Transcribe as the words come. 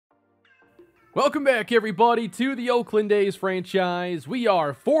Welcome back, everybody, to the Oakland A's franchise. We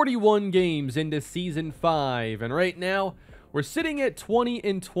are 41 games into Season 5, and right now, we're sitting at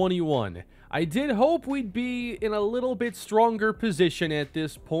 20-21. I did hope we'd be in a little bit stronger position at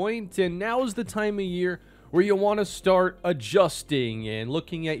this point, and now's the time of year where you want to start adjusting and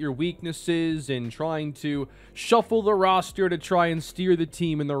looking at your weaknesses and trying to shuffle the roster to try and steer the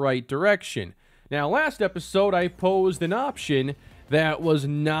team in the right direction. Now, last episode, I posed an option that was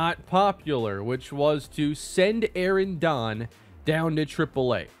not popular, which was to send Aaron Don down to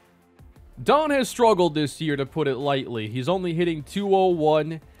AAA. Don has struggled this year, to put it lightly. He's only hitting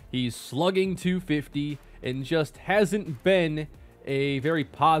 .201, he's slugging .250, and just hasn't been a very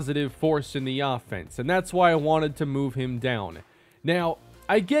positive force in the offense, and that's why I wanted to move him down. Now,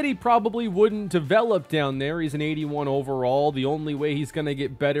 I get he probably wouldn't develop down there. He's an 81 overall. The only way he's going to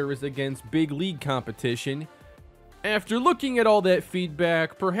get better is against big league competition. After looking at all that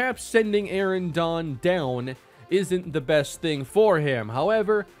feedback, perhaps sending Aaron Don down isn't the best thing for him.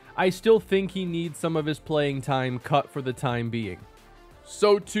 However, I still think he needs some of his playing time cut for the time being.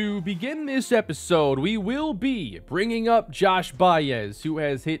 So to begin this episode, we will be bringing up Josh Baez, who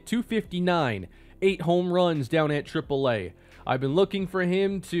has hit .259, 8 home runs down at AAA. I've been looking for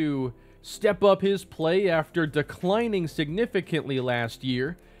him to step up his play after declining significantly last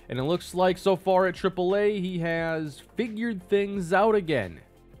year. And it looks like so far at AAA, he has figured things out again.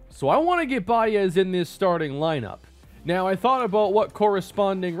 So I want to get Baez in this starting lineup. Now, I thought about what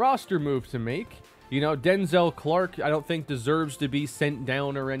corresponding roster move to make. You know, Denzel Clark, I don't think deserves to be sent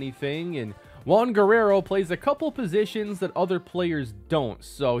down or anything. And Juan Guerrero plays a couple positions that other players don't.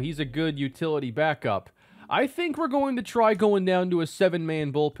 So he's a good utility backup. I think we're going to try going down to a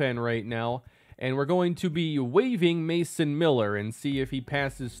 7-man bullpen right now. And we're going to be waiving Mason Miller and see if he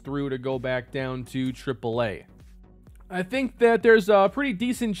passes through to go back down to AAA. I think that there's a pretty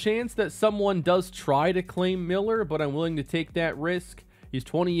decent chance that someone does try to claim Miller, but I'm willing to take that risk. He's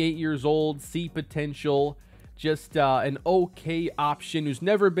 28 years old, see potential, just an okay option who's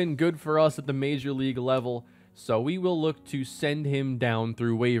never been good for us at the major league level, so we will look to send him down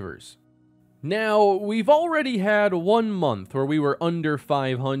through waivers. Now, we've already had 1 month where we were under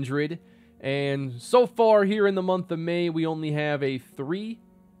 500, and so far here in the month of May, we only have a 3-6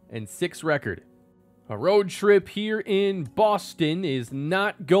 record. A road trip here in Boston is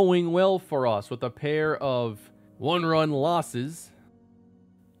not going well for us with a pair of 1-run losses.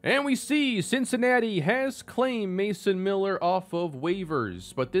 And we see Cincinnati has claimed Mason Miller off of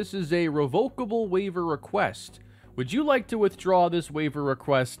waivers, but this is a revocable waiver request. Would you like to withdraw this waiver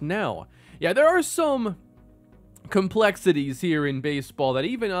request now? Yeah, there are some complexities here in baseball that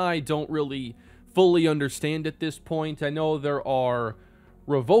even I don't really fully understand at this point. I know there are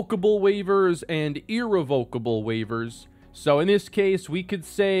revocable waivers and irrevocable waivers. So in this case, we could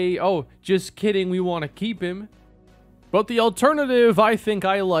say, oh, just kidding, we want to keep him. But the alternative I think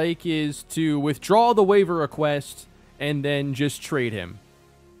I like is to withdraw the waiver request and then just trade him.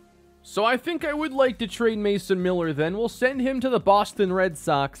 So I think I would like to trade Mason Miller then. We'll send him to the Boston Red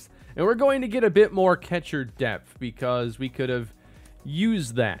Sox. And we're going to get a bit more catcher depth because we could have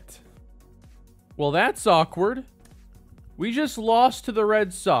used that. Well, that's awkward. We just lost to the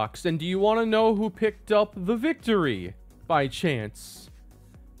Red Sox. And do you want to know who picked up the victory by chance?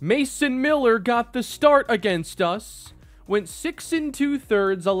 Mason Miller got the start against us. Went 6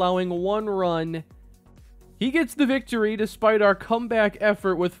 2/3, allowing 1 run. He gets the victory despite our comeback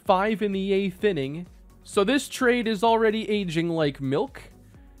effort with 5 in the 8th inning. So this trade is already aging like milk.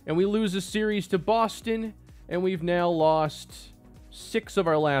 And we lose a series to Boston, and we've now lost 6 of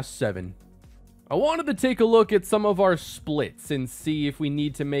our last 7. I wanted to take a look at some of our splits and see if we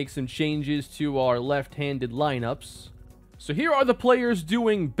need to make some changes to our left-handed lineups. So here are the players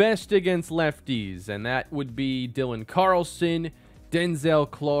doing best against lefties, and that would be Dylan Carlson, Denzel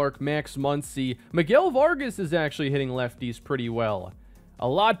Clark, Max Muncy. Miguel Vargas is actually hitting lefties pretty well. A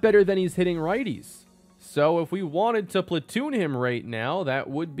lot better than he's hitting righties. So if we wanted to platoon him right now, that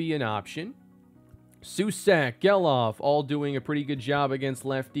would be an option. Susak, Geloff, all doing a pretty good job against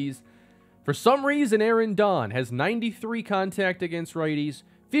lefties. For some reason, Aaron Don has 93 contact against righties,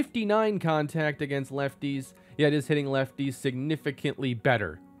 59 contact against lefties, yet is hitting lefties significantly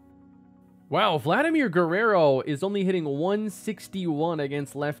better. Wow, Vladimir Guerrero is only hitting 161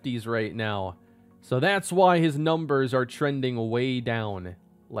 against lefties right now. So that's why his numbers are trending way down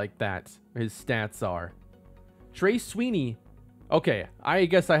like that. His stats are. Trey Sweeney. Okay, I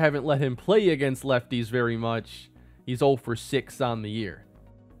guess I haven't let him play against lefties very much. He's 0 for 6 on the year.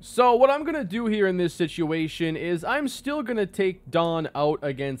 So what I'm going to do here in this situation is I'm still going to take Don out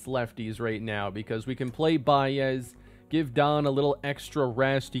against lefties right now because we can play Baez, Give Don a little extra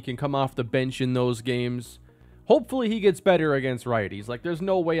rest. He can come off the bench in those games. Hopefully he gets better against righties. Like, there's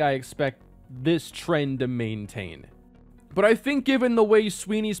no way I expect this trend to maintain. But I think given the way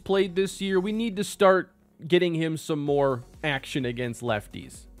Sweeney's played this year, we need to start getting him some more action against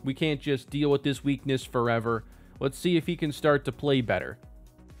lefties. We can't just deal with this weakness forever. Let's see if he can start to play better.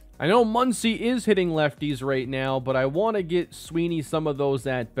 I know Muncy is hitting lefties right now, but I want to get Sweeney some of those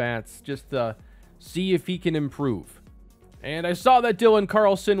at-bats just to see if he can improve. And I saw that Dylan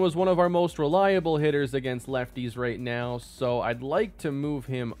Carlson was one of our most reliable hitters against lefties right now, so I'd like to move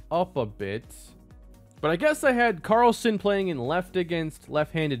him up a bit. But I guess I had Carlson playing in left against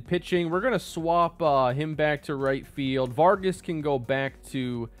left-handed pitching. We're going to swap him back to right field. Vargas can go back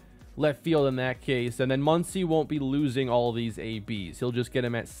to left field in that case, and then Muncy won't be losing all these ABs. He'll just get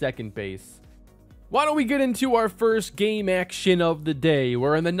him at second base. Why don't we get into our first game action of the day?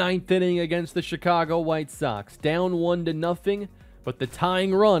 We're in the 9th inning against the Chicago White Sox, down 1-0, but the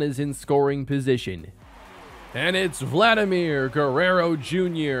tying run is in scoring position. And it's Vladimir Guerrero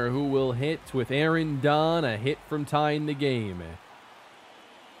Jr. who will hit with Aaron Don, a hit from tying the game.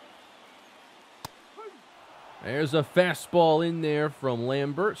 There's a fastball in there from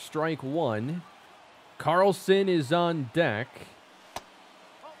Lambert, strike one. Carlson is on deck.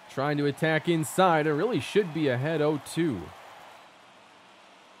 Trying to attack inside. It really should be ahead 0-2.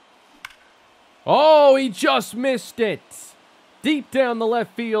 Oh, he just missed it. Deep down the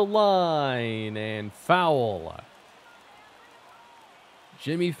left field line and foul.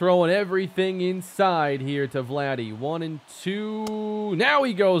 Jimmy throwing everything inside here to Vladdy. 1-2. Now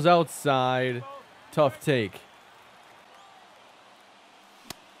he goes outside. Tough take.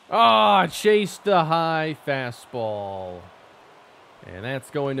 Ah, chased the high fastball. And that's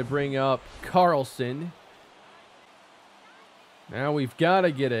going to bring up Carlson. Now we've got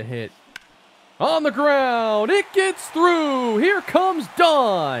to get a hit. On the ground, it gets through. Here comes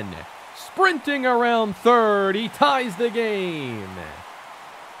Don. Sprinting around third, he ties the game.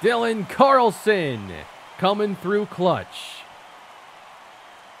 Dylan Carlson coming through clutch.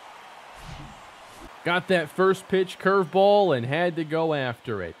 Got that first pitch curveball and had to go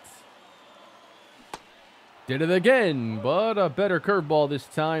after it. Did it again, but a better curveball this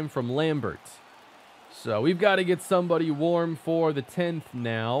time from Lambert. So we've got to get somebody warm for the 10th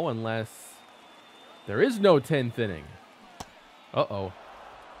now, unless there is no 10th inning. Uh-oh.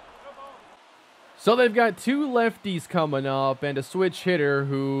 So they've got two lefties coming up and a switch hitter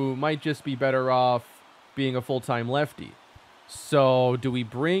who might just be better off being a full-time lefty. So do we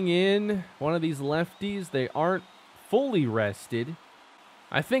bring in one of these lefties? They aren't fully rested.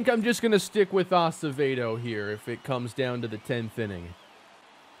 I think I'm just going to stick with Acevedo here if it comes down to the 10th inning.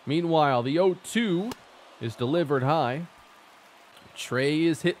 Meanwhile, the 0-2 is delivered high. Trey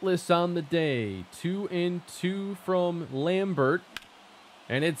is hitless on the day. 2-2 from Lambert.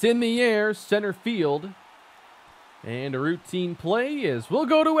 And it's in the air, center field. And a routine play is we'll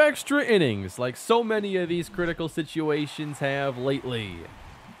go to extra innings, like so many of these critical situations have lately.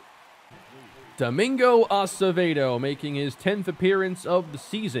 Domingo Acevedo making his 10th appearance of the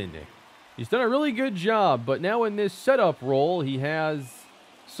season. He's done a really good job, but now in this setup role, he has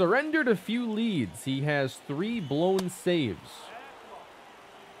surrendered a few leads. He has 3 blown saves.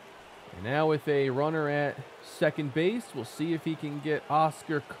 And now with a runner at second base, we'll see if he can get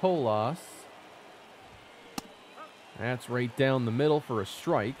Oscar Colas. That's right down the middle for a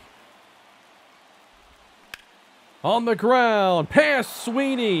strike. On the ground, past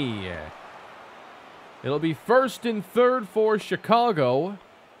Sweeney. It'll be first and third for Chicago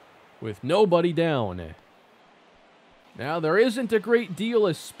with nobody down. Now, there isn't a great deal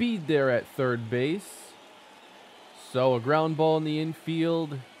of speed there at third base, so a ground ball in the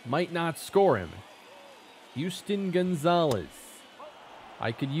infield might not score him. Houston Gonzalez.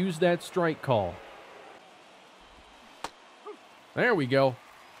 I could use that strike call. There we go.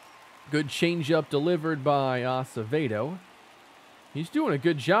 Good changeup delivered by Acevedo. He's doing a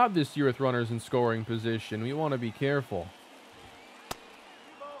good job this year with runners in scoring position. We want to be careful.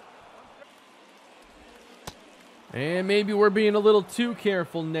 And maybe we're being a little too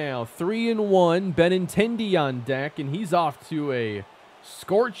careful now. 3-1, Benintendi on deck, and he's off to a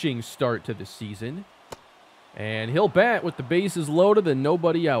scorching start to the season. And he'll bat with the bases loaded and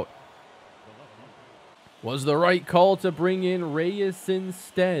nobody out. Was the right call to bring in Arraez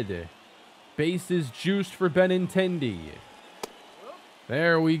instead. Bases juiced for Benintendi.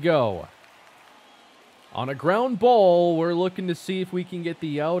 There we go. On a ground ball, we're looking to see if we can get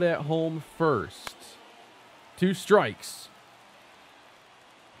the out at home first. 2 strikes.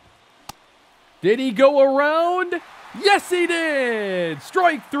 Did he go around? Yes, he did!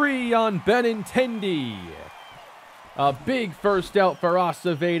 Strike 3 on Benintendi. A big first out for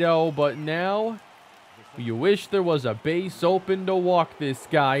Acevedo, but now you wish there was a base open to walk this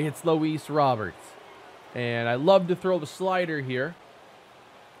guy. It's Luis Roberts. And I love to throw the slider here,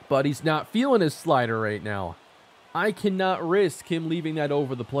 but he's not feeling his slider right now. I cannot risk him leaving that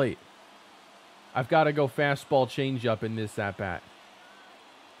over the plate. I've got to go fastball changeup in this at-bat.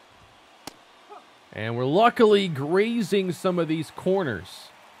 And we're luckily grazing some of these corners.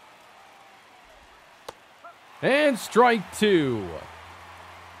 And strike 2.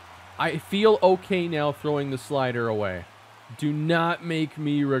 I feel okay now throwing the slider away. Do not make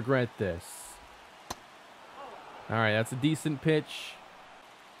me regret this. All right, that's a decent pitch.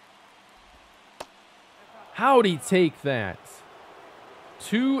 How'd he take that?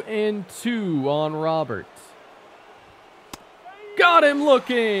 2-2 on Robert. Got him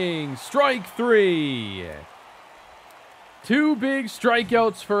looking. Strike 3. 2 big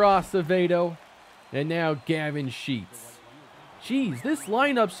strikeouts for Acevedo. And now Gavin Sheets. Geez, this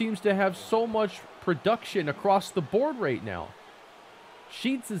lineup seems to have so much production across the board right now.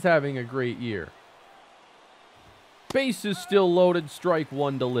 Sheets is having a great year. Base is still loaded. Strike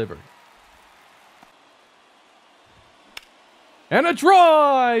 1 delivered. And a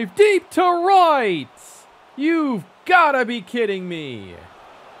drive deep to right. You've got to be kidding me.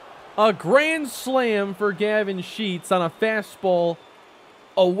 A grand slam for Gavin Sheets on a fastball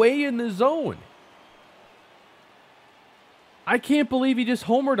away in the zone. I can't believe he just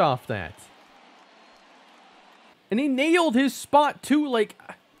homered off that. And he nailed his spot too. Like,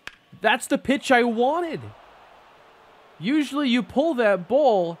 that's the pitch I wanted. Usually you pull that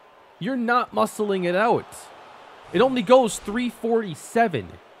ball, you're not muscling it out. It only goes 347.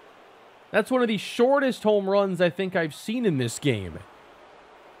 That's one of the shortest home runs I think I've seen in this game.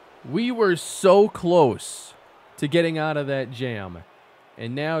 We were so close to getting out of that jam.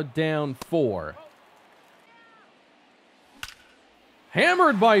 And now down 4.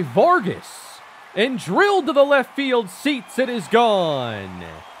 Hammered by Vargas. And drilled to the left field seats. It is gone.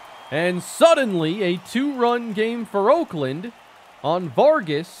 And suddenly a 2-run game for Oakland on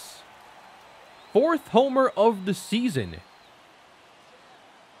Vargas. 4th homer of the season.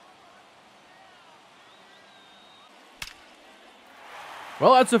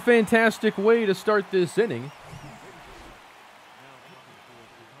 Well, that's a fantastic way to start this inning.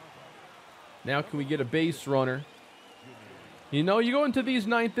 Now can we get a base runner? You know, you go into these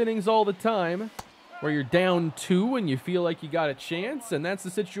 9th innings all the time where you're down 2 and you feel like you got a chance, and that's the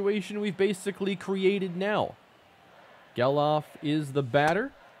situation we've basically created now. Geloff is the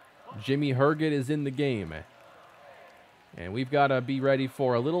batter. Jimmy Herget is in the game. And we've got to be ready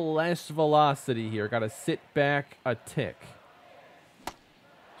for a little less velocity here. Got to sit back a tick.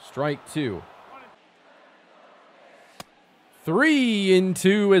 Strike 2.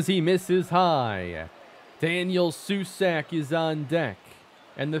 3-2 as he misses high. Daniel Susac is on deck.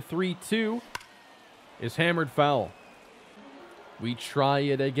 And the 3-2 is hammered foul. We try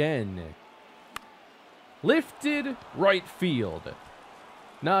it again. Lifted right field.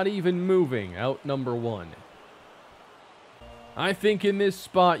 Not even moving. Out number 1. I think in this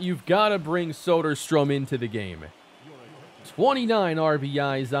spot you've got to bring Soderstrom into the game. 29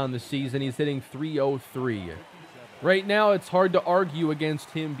 RBIs on the season. He's hitting .303. Right now, it's hard to argue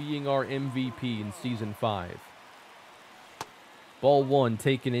against him being our MVP in Season 5. Ball 1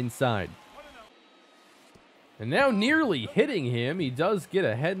 taken inside. And now nearly hitting him. He does get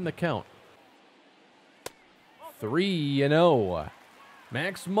ahead in the count. 3-0.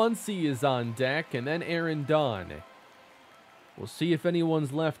 Max Muncy is on deck, and then Aaron Don. We'll see if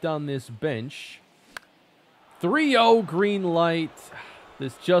anyone's left on this bench. 3-0 green light.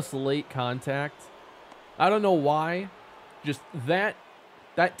 This just late contact. I don't know why. Just that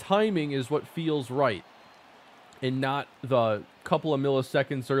timing is what feels right. And not the couple of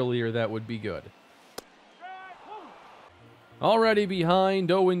milliseconds earlier that would be good. Already behind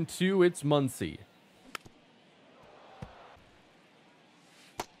 0-2, it's Muncy.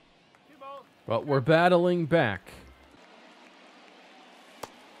 But we're battling back.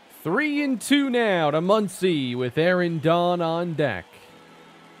 3-2 now to Muncy with Aaron Don on deck.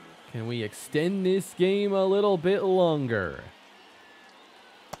 Can we extend this game a little bit longer?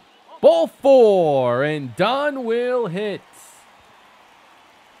 Ball 4, and Don will hit.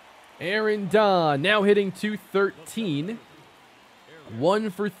 Aaron Don now hitting .213. 1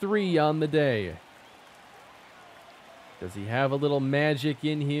 for 3 on the day. Does he have a little magic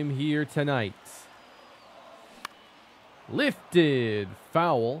in him here tonight? Lifted,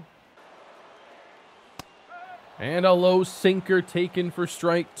 foul. And a low sinker taken for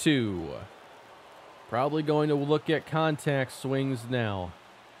strike 2. Probably going to look at contact swings now.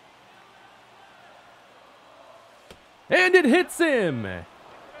 And it hits him.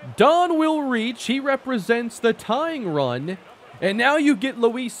 Don will reach. He represents the tying run. And now you get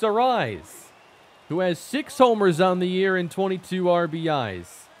Luis Arraez, who has 6 homers on the year and 22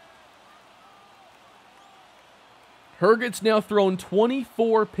 RBIs. Herget's now thrown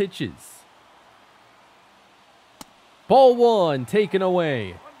 24 pitches. Ball 1 taken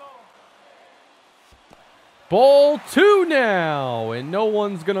away. Ball 2 now, and no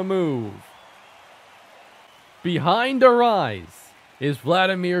one's going to move. Behind Arraez is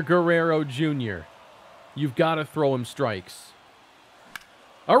Vladimir Guerrero Jr. You've got to throw him strikes.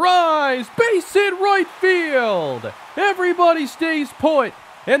 Arraez, base hit right field. Everybody stays put,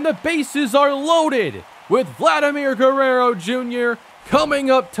 and the bases are loaded with Vladimir Guerrero Jr. coming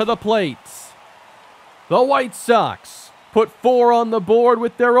up to the plate. The White Sox put 4 on the board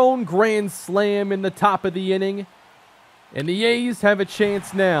with their own grand slam in the top of the inning. And the A's have a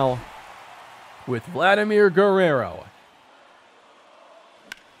chance now with Vladimir Guerrero.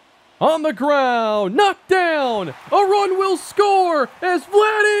 On the ground, knocked down, a run will score as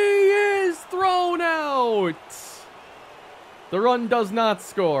Vladdy is thrown out. The run does not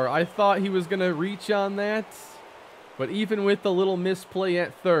score. I thought he was going to reach on that, but even with the little misplay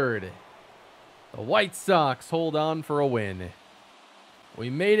at third, the White Sox hold on for a win. We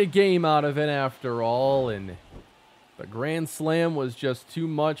made a game out of it after all, and the grand slam was just too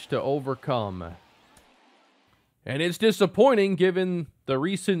much to overcome. And it's disappointing given the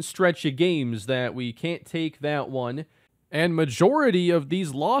recent stretch of games that we can't take that one, and majority of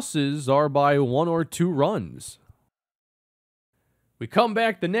these losses are by 1 or 2 runs. We come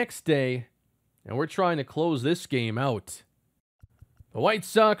back the next day, and we're trying to close this game out. The White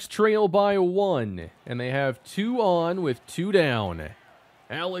Sox trail by 1, and they have 2 on with 2 down.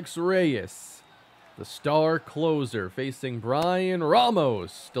 Alex Arraez, the star closer, facing Brian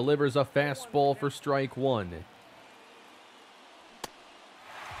Ramos, delivers a fastball for strike 1.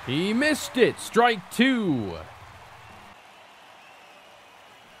 He missed it, strike 2.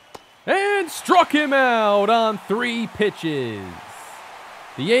 And struck him out on 3 pitches.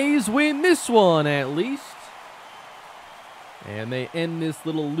 The A's win this one at least. And they end this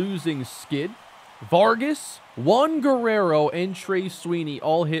little losing skid. Vargas, Juan Guerrero, and Trey Sweeney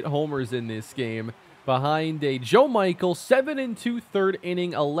all hit homers in this game behind a Joe Michael 7 2/3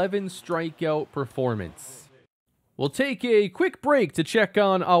 inning, 11 strikeout performance. We'll take a quick break to check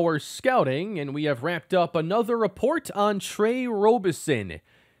on our scouting, and we have wrapped up another report on Trey Robeson.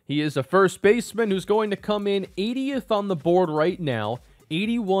 He is a first baseman who's going to come in 80th on the board right now,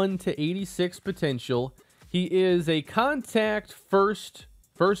 81 to 86 potential. He is a contact first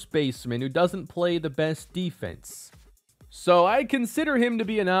baseman who doesn't play the best defense. So I consider him to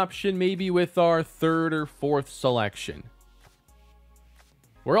be an option maybe with our 3rd or 4th selection.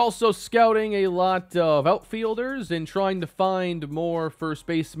 We're also scouting a lot of outfielders and trying to find more first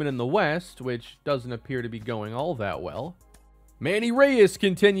basemen in the West, which doesn't appear to be going all that well. Manny Reyes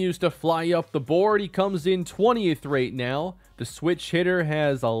continues to fly up the board. He comes in 20th right now. The switch hitter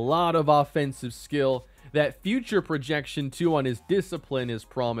has a lot of offensive skill. That future projection, too, on his discipline is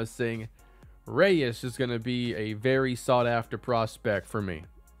promising. Reyes is going to be a very sought-after prospect for me.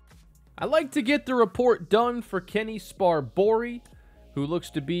 I like to get the report done for Kenny Sparbory, who looks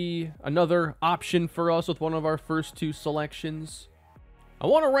to be another option for us with one of our first 2 selections. I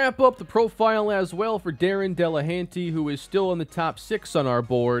want to wrap up the profile as well for Darren Delahanty, who is still in the top 6 on our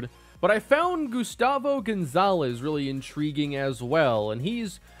board. But I found Gustavo Gonzalez really intriguing as well, and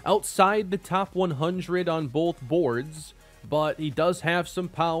he's outside the top 100 on both boards, but he does have some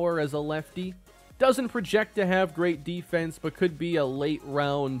power as a lefty. Doesn't project to have great defense, but could be a late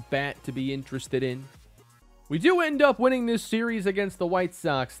round bat to be interested in. We do end up winning this series against the White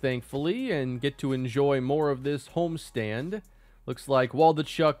Sox, thankfully, and get to enjoy more of this homestand. Looks like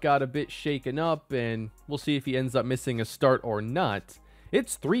Waldichuk got a bit shaken up, and we'll see if he ends up missing a start or not.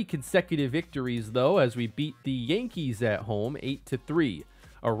 It's 3 consecutive victories, though, as we beat the Yankees at home 8-3.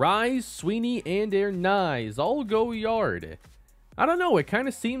 Arraez, Sweeney, and Arraez all go yard. I don't know, it kind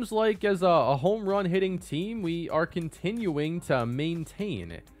of seems like as a home run hitting team, we are continuing to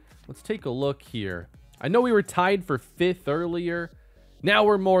maintain. Let's take a look here. I know we were tied for 5th earlier. Now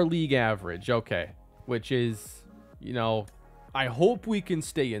we're more league average. Okay. Which is, you know, I hope we can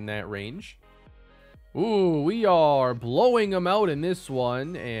stay in that range. Ooh, we are blowing them out in this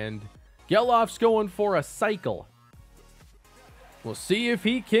one. And Gelof's going for a cycle. We'll see if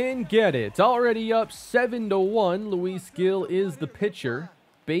he can get it. Already up 7-1. Luis Gil is the pitcher.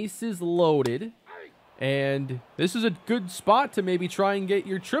 Bases loaded. And this is a good spot to maybe try and get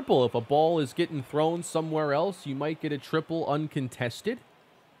your triple. If a ball is getting thrown somewhere else, you might get a triple uncontested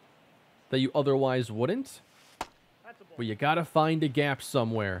that you otherwise wouldn't. but you got to find a gap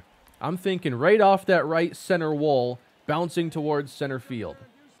somewhere. I'm thinking right off that right center wall, bouncing towards center field.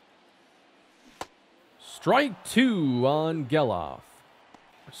 Strike 2 on Geloff.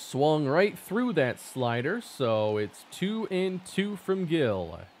 Swung right through that slider, so it's 2-2 from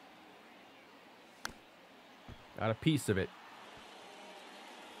Gill. Got a piece of it.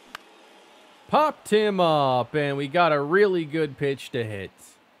 Popped him up, and we got a really good pitch to hit.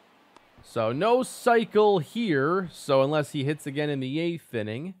 So no cycle here, so unless he hits again in the 8th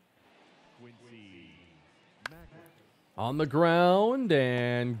inning. On the ground,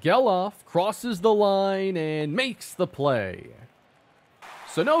 and Geloff crosses the line and makes the play.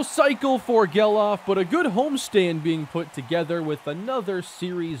 So no cycle for Geloff, but a good homestand being put together with another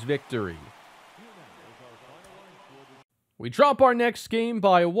series victory. We drop our next game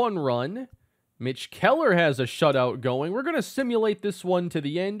by 1 run. Mitch Keller has a shutout going. We're going to simulate this one to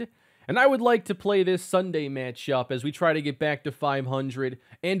the end, and I would like to play this Sunday matchup as we try to get back to 500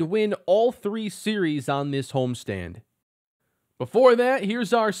 and win all 3 series on this homestand. Before that,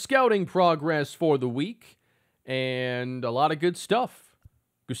 here's our scouting progress for the week, and a lot of good stuff.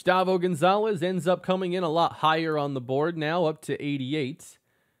 Gustavo Gonzalez ends up coming in a lot higher on the board now, up to 88,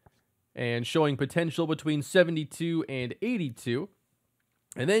 and showing potential between 72 and 82.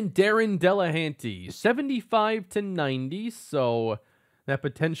 And then Darren Delahanty, 75 to 90, so that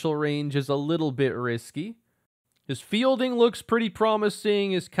potential range is a little bit risky. His fielding looks pretty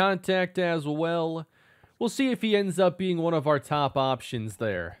promising, his contact as well. We'll see if he ends up being one of our top options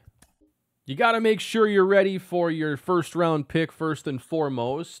there. You got to make sure you're ready for your first round pick first and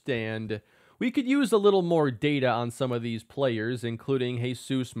foremost, and we could use a little more data on some of these players, including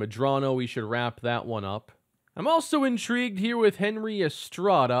Jesus Medrano. We should wrap that one up. I'm also intrigued here with Henry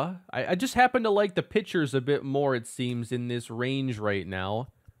Estrada. I just happen to like the pitchers a bit more, it seems, in this range right now.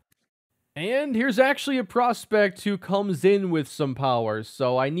 And here's actually a prospect who comes in with some power,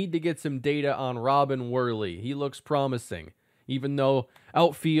 so I need to get some data on Robin Worley. He looks promising, even though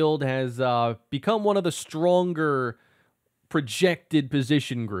outfield has become one of the stronger projected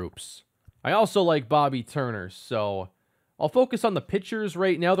position groups. I also like Bobby Turner, so I'll focus on the pitchers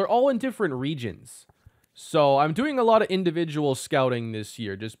right now. They're all in different regions. So I'm doing a lot of individual scouting this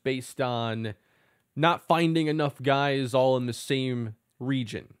year, just based on not finding enough guys all in the same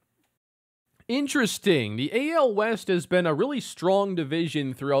region. Interesting. The AL West has been a really strong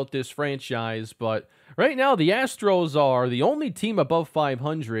division throughout this franchise, but right now the Astros are the only team above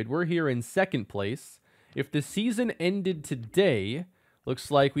 500. We're here in 2nd place. If the season ended today,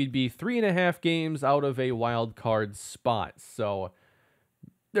 looks like we'd be 3.5 games out of a wild card spot. So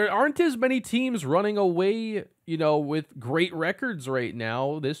there aren't as many teams running away, with great records right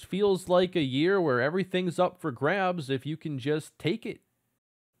now. This feels like a year where everything's up for grabs if you can just take it.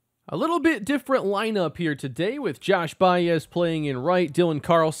 A little bit different lineup here today with Josh Baez playing in right. Dylan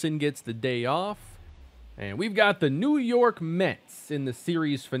Carlson gets the day off. And we've got the New York Mets in the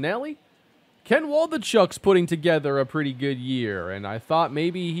series finale. Ken Waldichuk's putting together a pretty good year, and I thought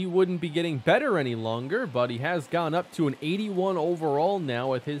maybe he wouldn't be getting better any longer, but he has gone up to an 81 overall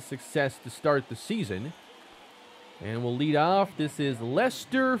now with his success to start the season. And we'll lead off. This is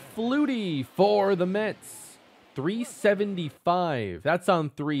Lester Flutie for the Mets. 375. That's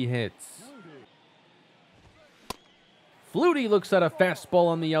on 3 hits. Flutie looks at a fastball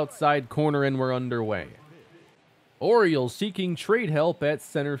on the outside corner, and we're underway. Orioles seeking trade help at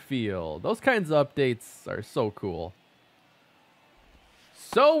center field. Those kinds of updates are so cool.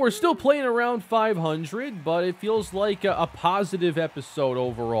 So we're still playing around 500, but it feels like a positive episode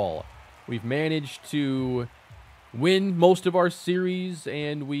overall. We've managed to win most of our series,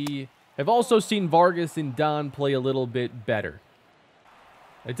 and we have also seen Vargas and Don play a little bit better.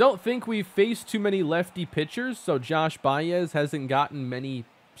 I don't think we've faced too many lefty pitchers, so Josh Baez hasn't gotten many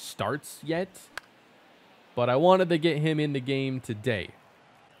starts yet. But I wanted to get him in the game today.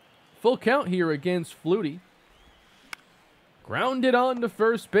 Full count here against Flutie. Grounded on to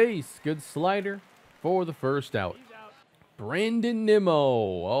first base. Good slider for the first out. Brandon Nimmo.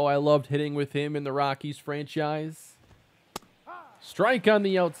 Oh, I loved hitting with him in the Rockies franchise. Strike on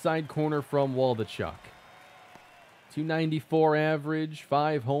the outside corner from Waldichuk. 294 average,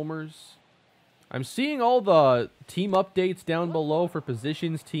 5 homers. I'm seeing all the team updates down below for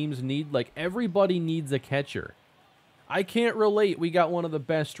positions teams need. Like, everybody needs a catcher. I can't relate. We got one of the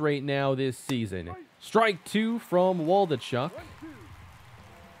best right now this season. Strike 2 from Waldichuk.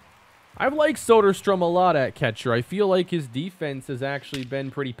 I've liked Soderstrom a lot at catcher. I feel like his defense has actually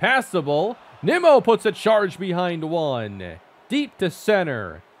been pretty passable. Nimmo puts a charge behind one. Deep to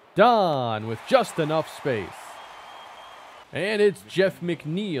center. Don with just enough space. And it's Jeff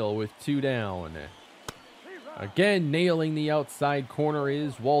McNeil with 2 down. Again, nailing the outside corner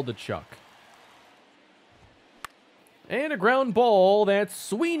is Waldachuk. And a ground ball that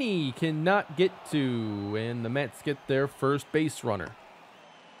Sweeney cannot get to. And the Mets get their first base runner.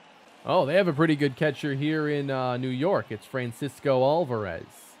 Oh, they have a pretty good catcher here in New York. It's Francisco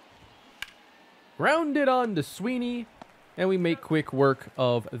Alvarez. Grounded on to Sweeney. And we make quick work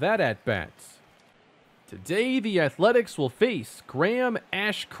of that at-bat. Today, the Athletics will face Graham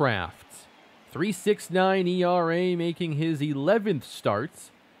Ashcraft. 3.69 ERA, making his 11th start.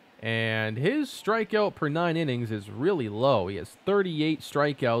 And his strikeout per 9 innings is really low. He has 38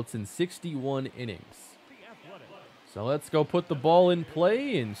 strikeouts in 61 innings. So let's go put the ball in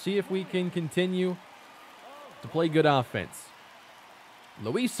play and see if we can continue to play good offense.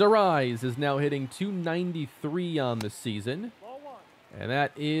 Luis Arraez is now hitting .293 on the season. And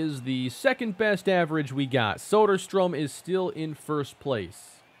that is the second best average we got. Soderstrom is still in first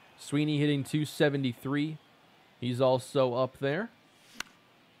place. Sweeney hitting .273. He's also up there.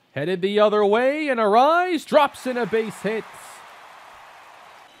 Headed the other way, and Arraez drops in a base hit.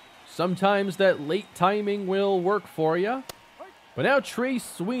 Sometimes that late timing will work for you. But now Trace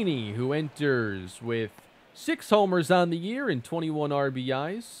Sweeney, who enters with 6 homers on the year and 21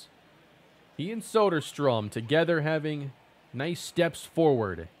 RBIs. He and Soderstrom together having nice steps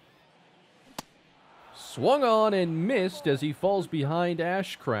forward. Swung on and missed as he falls behind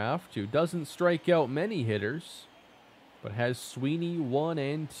Ashcraft, who doesn't strike out many hitters, but has Sweeney 1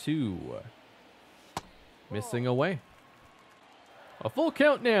 and 2. Missing away. A full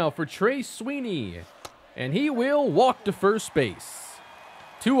count now for Trace Sweeney, and he will walk to first base.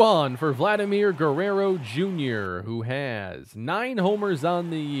 2 on for Vladimir Guerrero Jr., who has 9 homers on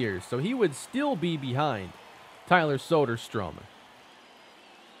the year, so he would still be behind Tyler Soderstrom.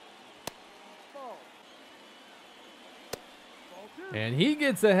 And he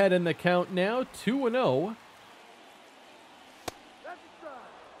gets ahead in the count now, 2-0.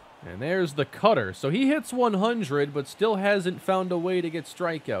 And there's the cutter. So he hits 100, but still hasn't found a way to get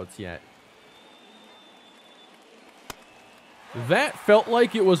strikeouts yet. That felt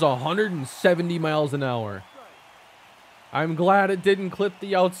like it was 170 miles an hour. I'm glad it didn't clip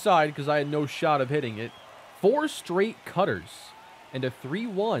the outside because I had no shot of hitting it. 4 straight cutters and a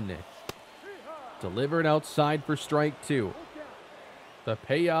 3-1. Delivered outside for strike 2. The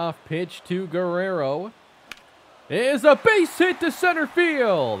payoff pitch to Guerrero is a base hit to center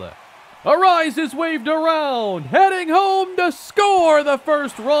field. Arraez is waved around, heading home to score the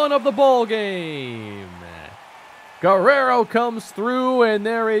first run of the ball game. Guerrero comes through, and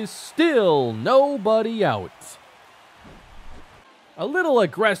there is still nobody out. A little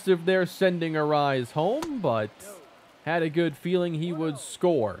aggressive there sending Arraez home, but had a good feeling he would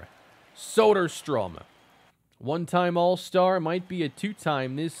score. Soderstrom, one-time All-Star, might be a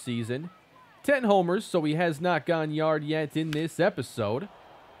 2-time this season. 10 homers, so he has not gone yard yet in this episode.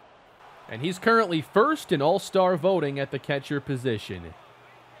 And he's currently first in All-Star voting at the catcher position.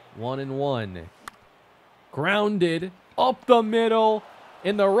 1-1. Grounded up the middle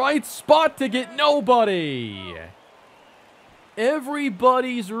in the right spot to get nobody.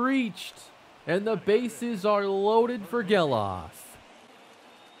 Everybody's reached, and the bases are loaded for Geloff.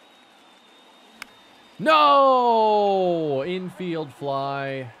 No! Infield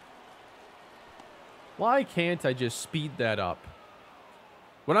fly. Why can't I just speed that up?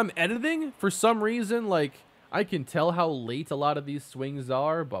 When I'm editing, for some reason, like, I can tell how late a lot of these swings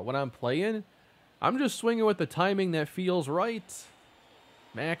are, but when I'm playing, I'm just swinging with the timing that feels right.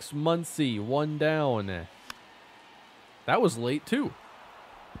 Max Muncy, 1 down. That was late, too.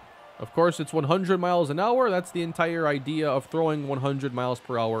 Of course, it's 100 miles an hour. That's the entire idea of throwing 100 miles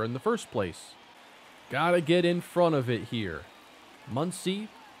per hour in the first place. Gotta get in front of it here. Muncy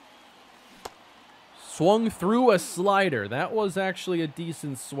swung through a slider. That was actually a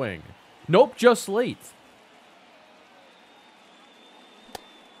decent swing. Nope, just late.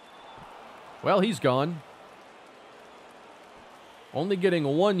 Well, he's gone. Only getting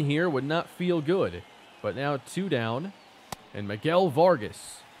 1 here would not feel good. But now 2 down. And Miguel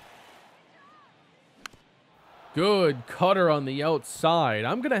Vargas. Good cutter on the outside.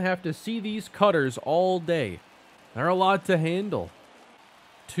 I'm going to have to see these cutters all day. They're a lot to handle.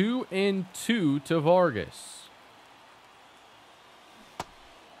 2-2 to Vargas.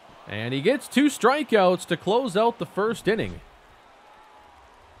 And he gets 2 strikeouts to close out the first inning.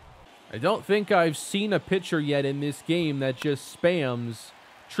 I don't think I've seen a pitcher yet in this game that just spams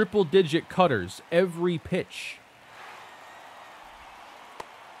triple-digit cutters every pitch.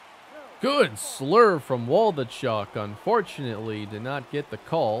 Good slurve from Waldachuk. Unfortunately, did not get the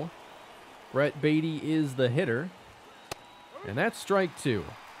call. Brett Beatty is the hitter. And that's strike 2.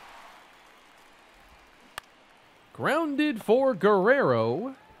 Grounded for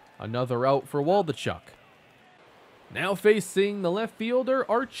Guerrero. Another out for Waldachuk. Now facing the left fielder,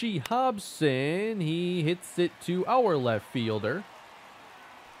 Archie Hobson. He hits it to our left fielder.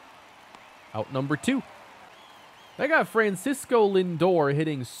 Out number 2. I got Francisco Lindor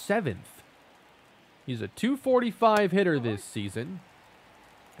hitting 7th. He's a .245 hitter this season.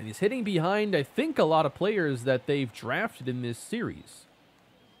 And he's hitting behind, I think, a lot of players that they've drafted in this series.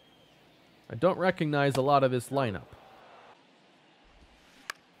 I don't recognize a lot of this lineup.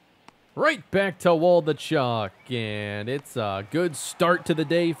 Right back to Waldachuk, and it's a good start to the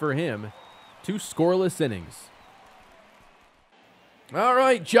day for him. 2 scoreless innings. All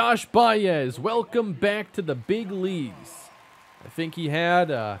right, Josh Baez, welcome back to the big leagues. I think he had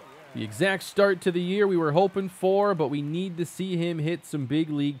the exact start to the year we were hoping for, but we need to see him hit some big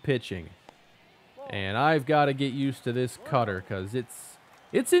league pitching. And I've got to get used to this cutter because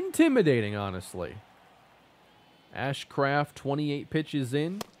it's intimidating, honestly. Ashcraft, 28 pitches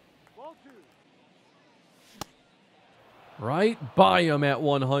in. Right by him at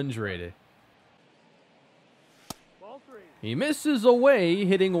 100. He misses away,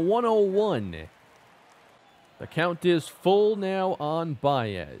 hitting 101. The count is full now on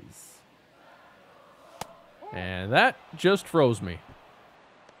Baez. And that just froze me.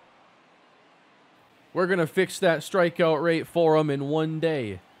 We're going to fix that strikeout rate for him in one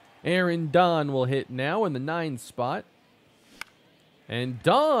day. Aaron Don will hit now in the 9th spot. And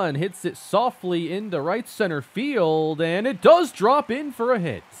Don hits it softly into right center field, and it does drop in for a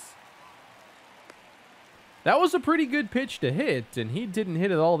hit. That was a pretty good pitch to hit, and he didn't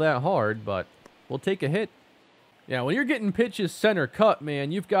hit it all that hard, but we'll take a hit. Yeah, when you're getting pitches center cut,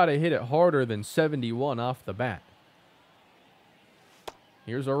 man, you've got to hit it harder than 71 off the bat.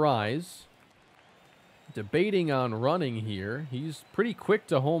 Here's Arraez. Debating on running here. He's pretty quick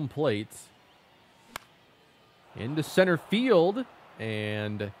to home plate. Into center field.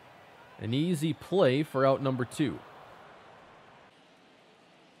 And an easy play for out number 2.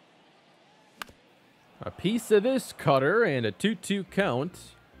 A piece of this cutter and a 2-2 count.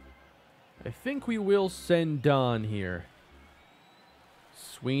 I think we will send Don here.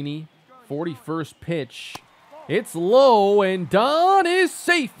 Sweeney, 41st pitch. It's low, and Don is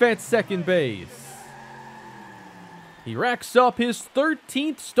safe at second base. He racks up his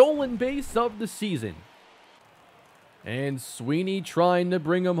 13th stolen base of the season. And Sweeney trying to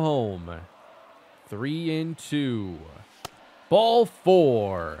bring him home. 3-2. Ball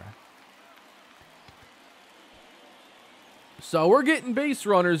 4. So we're getting base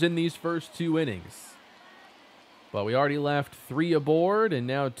runners in these first 2 innings. But we already left 3 aboard, and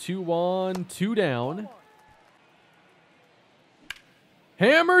now 2 on, 2 down.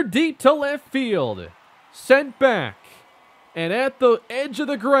 Hammer deep to left field. Sent back. And at the edge of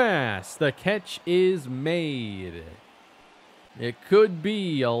the grass, the catch is made. It could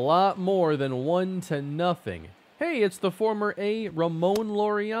be a lot more than 1-0. Hey, it's the former A, Ramon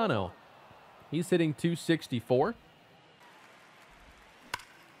Laureano. He's hitting .264.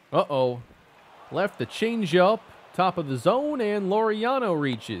 Uh-oh. Left the changeup, top of the zone, and Laureano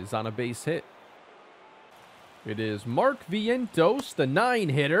reaches on a base hit. It is Mark Vientos, the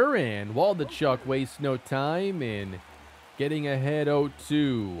 9-hitter, and Waldachuk wastes no time in getting ahead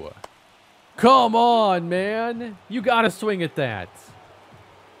 0-2. Come on, man. You got to swing at that.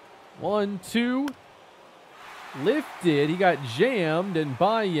 1-2. Lifted. He got jammed, and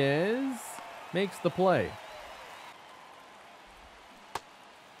Baez makes the play.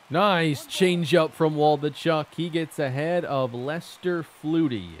 Nice changeup from Waldachuk. He gets ahead of Lester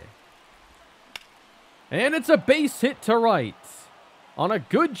Flutie. And it's a base hit to right. On a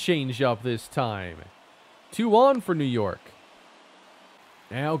good changeup this time. 2 on for New York.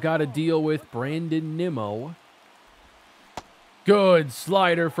 Now got to deal with Brandon Nimmo. Good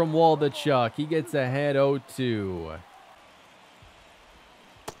slider from Waldachuk. He gets ahead 0-2.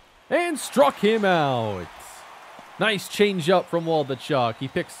 And struck him out. Nice changeup from Waldachuk. He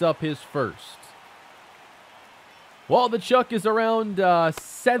picks up his first. Waldachuk is around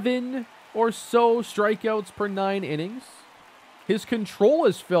 7 or so strikeouts per 9 innings. His control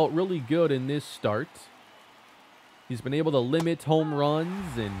has felt really good in this start. He's been able to limit home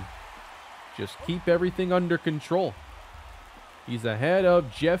runs and just keep everything under control. He's ahead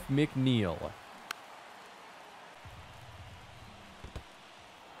of Jeff McNeil.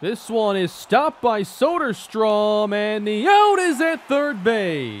 This one is stopped by Soderstrom, and the out is at third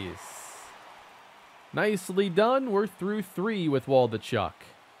base. Nicely done. We're through 3 with Waldachuk.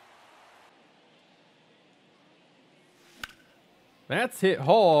 That's hit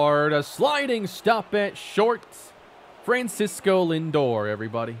hard. A sliding stop at short. Francisco Lindor,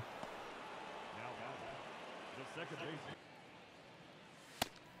 everybody.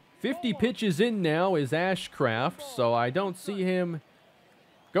 50 pitches in now is Ashcraft, so I don't see him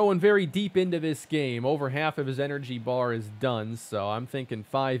going very deep into this game. Over half of his energy bar is done, so I'm thinking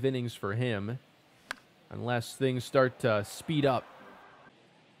 5 innings for him, unless things start to speed up.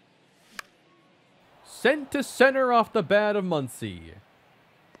 Sent to center off the bat of Muncy.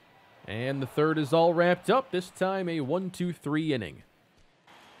 And the third is all wrapped up, this time a 1-2-3 inning.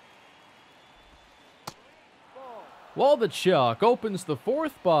 Waldachuk opens the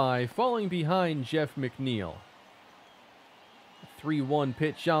fourth by falling behind Jeff McNeil. 3-1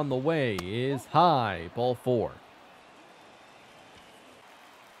 pitch on the way is high, ball 4.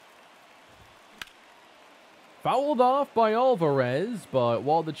 Fouled off by Arraez, but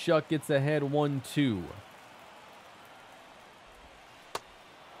Waldachuk gets ahead 1-2.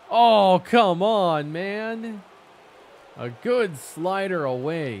 Oh, come on, man. A good slider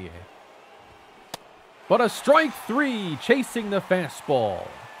away. But a strike 3 chasing the fastball.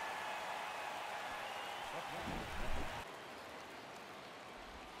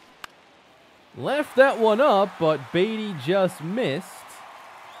 Left that one up, but Beatty just missed.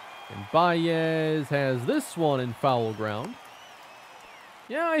 And Baez has this one in foul ground.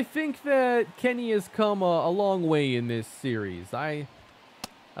 Yeah, I think that Kenny has come a long way in this series. I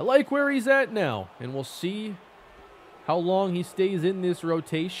like where he's at now, and we'll see how long he stays in this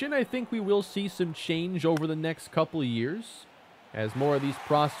rotation. I think we will see some change over the next couple of years as more of these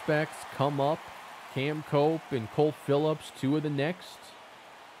prospects come up. Cam Cope and Cole Phillips, 2 of the next.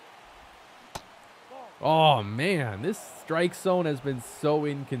 Oh, man, this strike zone has been so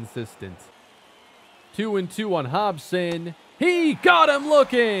inconsistent. 2-2 on Hobson. He got him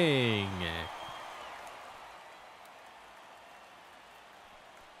looking!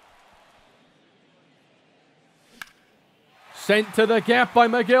 Sent to the gap by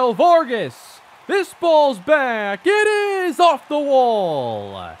Miguel Vargas. This ball's back. It is off the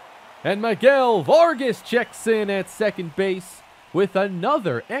wall. And Miguel Vargas checks in at second base with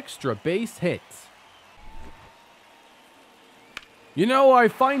another extra base hit. You know, I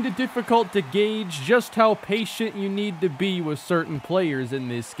find it difficult to gauge just how patient you need to be with certain players in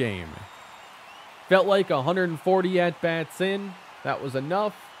this game. Felt like 140 at-bats in. That was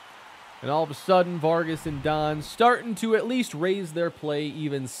enough. And all of a sudden, Vargas and Don starting to at least raise their play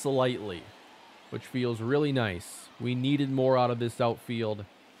even slightly, which feels really nice. We needed more out of this outfield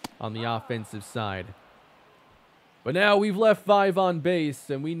on the offensive side. But now we've left 5 on base,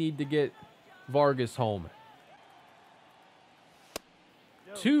 and we need to get Vargas home.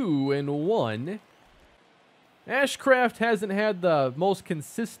 2-1. Ashcraft hasn't had the most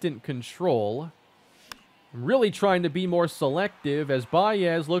consistent control. Really trying to be more selective as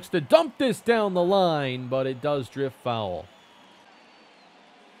Baez looks to dump this down the line, but it does drift foul.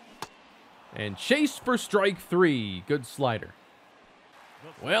 And chase for strike 3. Good slider.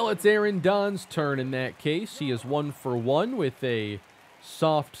 Well, it's Aaron Don's turn in that case. He is 1 for 1 with a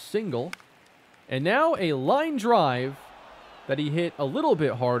soft single. And now a line drive that he hit a little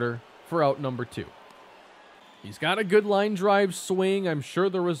bit harder for out number 2. He's got a good line drive swing. I'm sure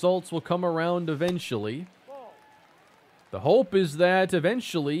the results will come around eventually. The hope is that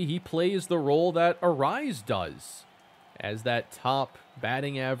eventually he plays the role that Arraez does as that top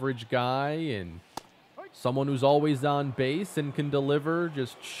batting average guy and someone who's always on base and can deliver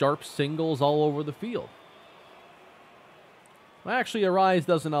just sharp singles all over the field. Well, actually, Arraez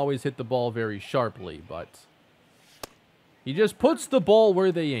doesn't always hit the ball very sharply, but he just puts the ball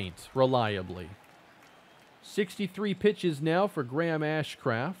where they ain't reliably. 63 pitches now for Graham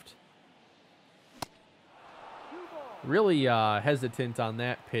Ashcraft. Really hesitant on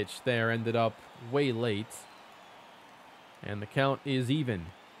that pitch there. Ended up way late. And the count is even.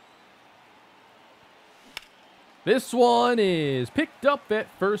 This one is picked up at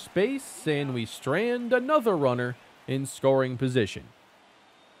first base, and we strand another runner in scoring position.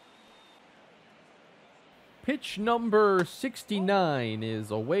 Pitch number 69 is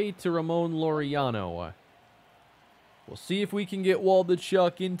away to Ramon Laureano. We'll see if we can get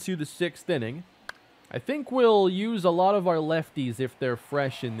Waldachuk into the 6th inning. I think we'll use a lot of our lefties if they're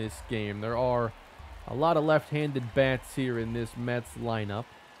fresh in this game. There are a lot of left-handed bats here in this Mets lineup.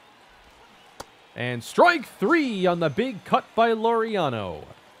 And strike 3 on the big cut by Laureano.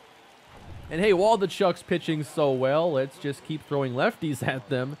 And hey, Waldachuk's pitching so well, let's just keep throwing lefties at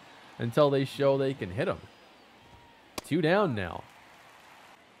them until they show they can hit them. 2 down now.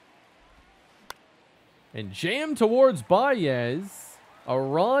 And jam towards Baez. A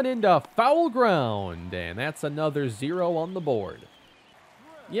run into foul ground, and that's another 0 on the board.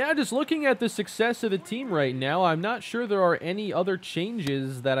 Yeah, just looking at the success of the team right now, I'm not sure there are any other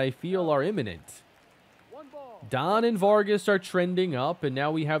changes that I feel are imminent. Don and Vargas are trending up, and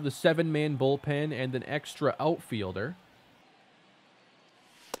now we have the 7-man bullpen and an extra outfielder.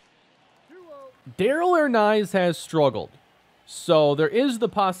 Darell Arraez has struggled, so there is the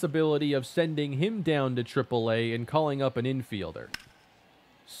possibility of sending him down to AAA and calling up an infielder.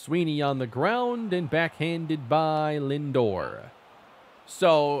 Sweeney on the ground and backhanded by Lindor.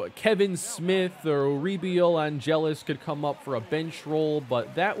 So Kevin Smith or Uribiel Angelis could come up for a bench role,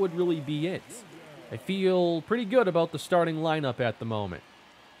 but that would really be it. I feel pretty good about the starting lineup at the moment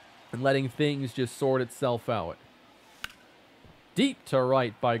and letting things just sort itself out. Deep to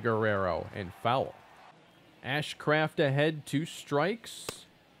right by Guerrero and foul. Ashcraft ahead, 2 strikes.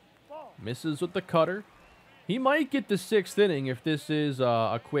 Misses with the cutter. He might get the 6th inning if this is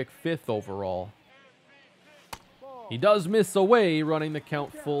a quick 5th overall. He does miss away, running the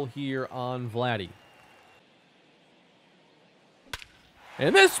count full here on Vladdy.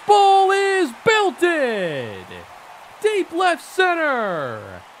 And this ball is belted! Deep left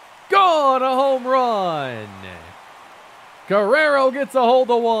center! Gone, a home run! Guerrero gets a hold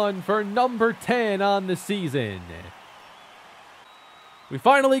of one for number 10 on the season. We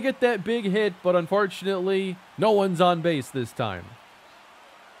finally get that big hit, but unfortunately, no one's on base this time.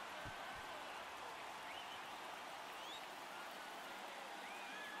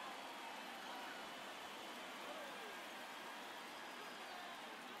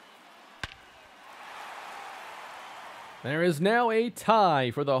 There is now a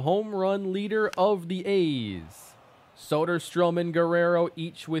tie for the home run leader of the A's. Soderstrom and Guerrero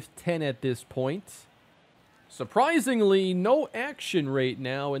each with 10 at this point. Surprisingly, no action right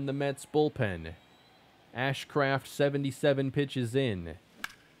now in the Mets bullpen. Ashcraft 77 pitches in.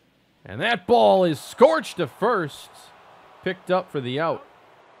 And that ball is scorched to first. Picked up for the out.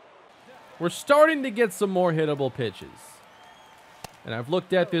 We're starting to get some more hittable pitches. And I've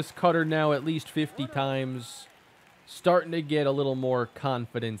looked at this cutter now at least 50 times. Starting to get a little more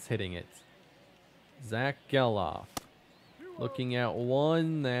confidence hitting it. Zach Geloff. Looking at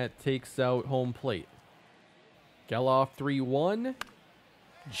one that takes out home plate. Geloff 3-1.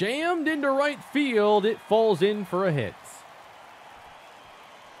 Jammed into right field. It falls in for a hit.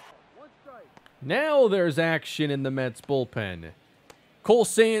 Now there's action in the Mets bullpen. Cole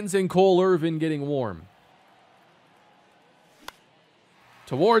Sands and Cole Irvin getting warm.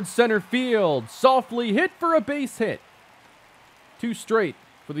 Towards center field. Softly hit for a base hit. 2 straight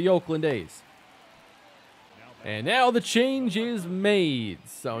for the Oakland A's. And now the change is made.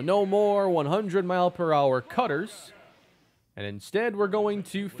 So no more 100-mile-per-hour cutters. And instead we're going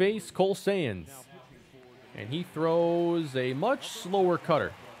to face Cole Sands. And he throws a much slower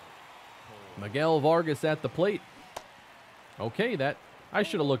cutter. Miguel Vargas at the plate. Okay, I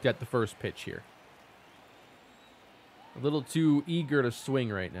should have looked at the first pitch here. A little too eager to swing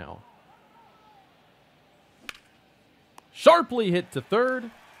right now. Sharply hit to third.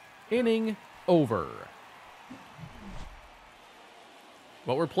 Inning over.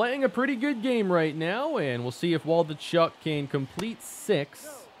 But we're playing a pretty good game right now, and we'll see if Waldachuk can complete 6.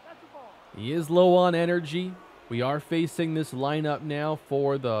 He is low on energy. We are facing this lineup now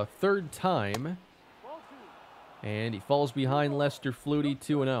for the 3rd time. And he falls behind Lester Flutie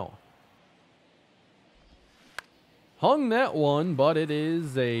 2-0. Hung that one, but it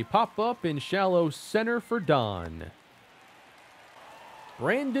is a pop-up in shallow center for Don.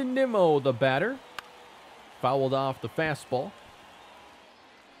 Brandon Nimmo, the batter. Fouled off the fastball.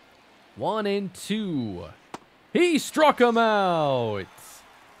 1-2. He struck him out.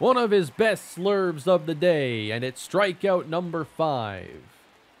 One of his best slurves of the day, and it's strikeout number 5.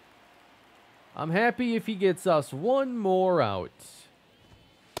 I'm happy if he gets us one more out.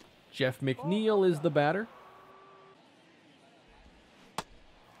 Jeff McNeil is the batter.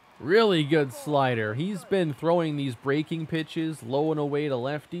 Really good slider. He's been throwing these breaking pitches low and away to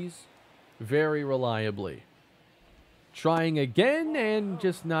lefties very reliably. Trying again and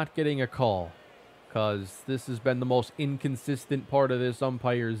just not getting a call, because this has been the most inconsistent part of this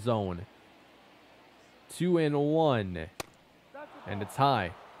umpire's zone. 2-1, and it's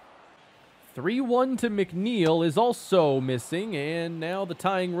high. 3-1 to McNeil is also missing, and now the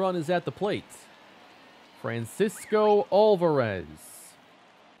tying run is at the plate. Francisco Alvarez.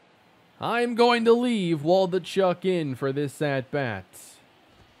 I'm going to leave Waldachuk in for this at-bat.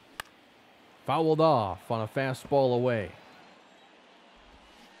 Fouled off on a fastball away.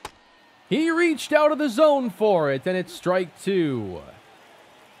 He reached out of the zone for it, and it's strike 2.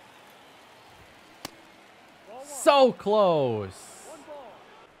 So close.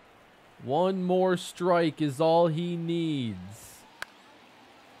 One more strike is all he needs.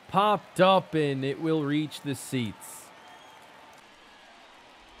 Popped up, and it will reach the seats.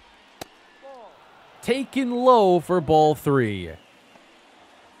 taken low for ball 3.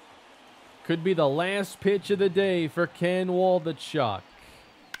 Could be the last pitch of the day for Ken Waldichuk.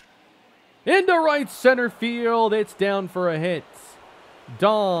 Into right center field. It's down for a hit.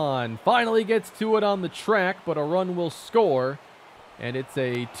 Don finally gets to it on the track, but a run will score. And it's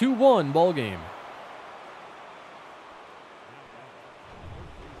a 2-1 ball game.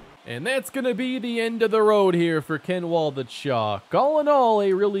 And that's going to be the end of the road here for Ken Waldichuk. All in all,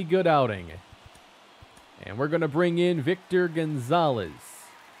 a really good outing. And we're going to bring in Victor Gonzalez.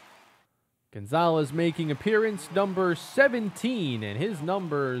 Gonzalez making appearance number 17, and his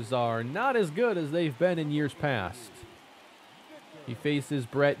numbers are not as good as they've been in years past. He faces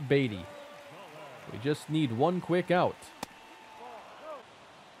Brett Beatty. We just need one quick out.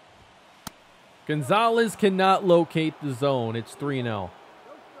 Gonzalez cannot locate the zone. It's 3-0.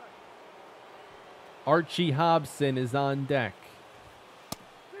 Archie Hobson is on deck.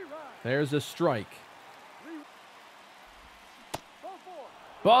 There's a strike.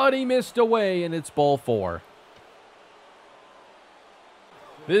 But he missed away, and it's ball 4.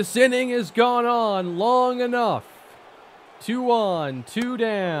 This inning has gone on long enough. 2 on, 2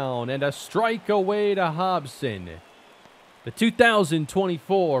 down, and a strike away to Hobson. The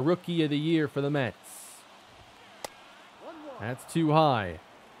 2024 Rookie of the Year for the Mets. That's too high.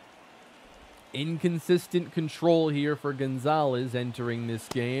 Inconsistent control here for Gonzalez entering this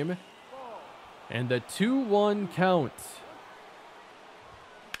game. And the 2-1 count.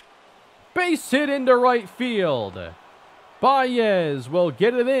 Base hit into right field. Baez will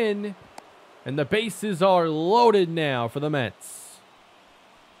get it in. And the bases are loaded now for the Mets.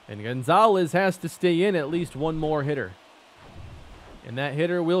 And Gonzalez has to stay in at least one more hitter. And that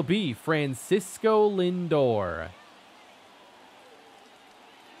hitter will be Francisco Lindor.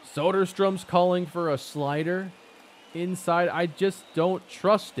 Soderstrom's calling for a slider inside. I just don't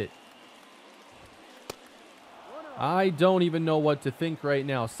trust it. I don't even know what to think right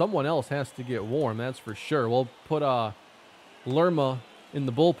now. Someone else has to get warm, that's for sure. We'll put Lerma in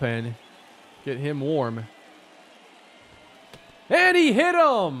the bullpen. Get him warm. And he hit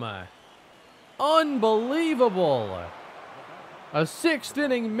him! Unbelievable! A 6th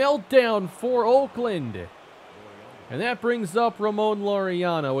inning meltdown for Oakland. And that brings up Ramon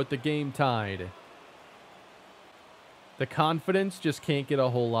Laureano with the game tied. The confidence just can't get a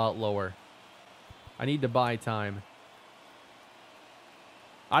whole lot lower. I need to buy time.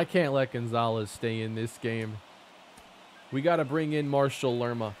 I can't let Gonzalez stay in this game. We got to bring in Marshall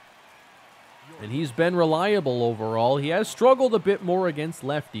Lerma. And he's been reliable overall. He has struggled a bit more against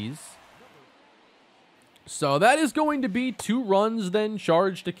lefties. So that is going to be 2 runs then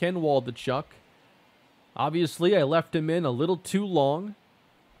charged to Ken Waldichuk. Obviously, I left him in a little too long.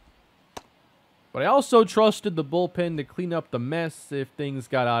 But I also trusted the bullpen to clean up the mess if things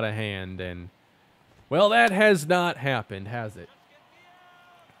got out of hand. And, well, that has not happened, has it?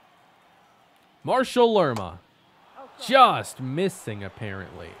 Marshall Lerma. Just missing,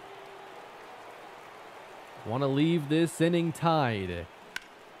 apparently. Want to leave this inning tied.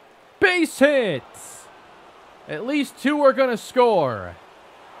 Base hits! At least 2 are going to score.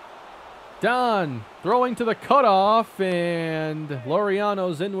 Don throwing to the cutoff, and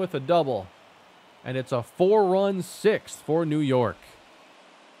Laureano's in with a double. And it's a 4-run 6th for New York.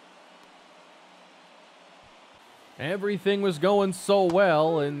 Everything was going so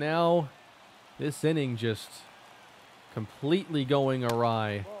well, and now this inning just completely going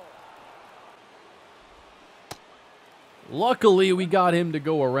awry. Luckily, we got him to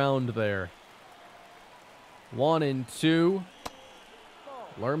go around there. 1-2.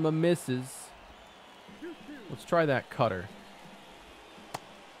 Lerma misses. Let's try that cutter.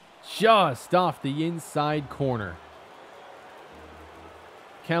 Just off the inside corner.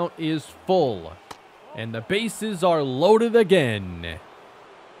 Count is full. And the bases are loaded again.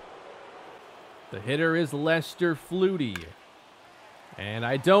 The hitter is Lester Flutie. And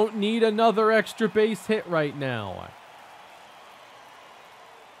I don't need another extra base hit right now.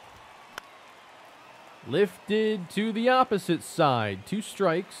 Lifted to the opposite side. 2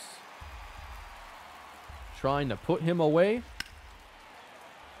 strikes. Trying to put him away.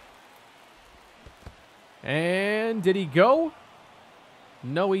 And did he go?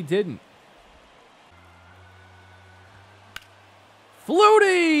 No, he didn't.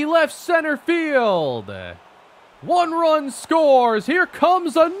 Flutie, left center field. 1-run scores. Here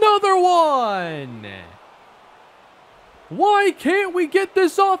comes another one. Why can't we get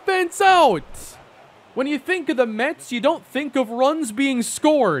this offense out? When you think of the Mets, you don't think of runs being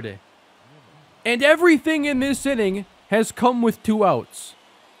scored. And everything in this inning has come with 2 outs.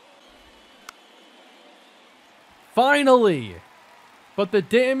 Finally, But the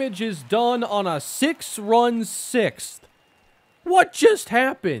damage is done on a 6-run sixth. What just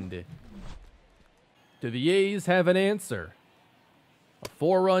happened? Do the A's have an answer? A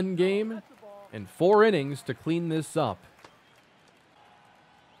 4-run game and 4 innings to clean this up.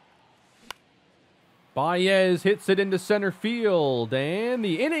 Arraez hits it into center field, and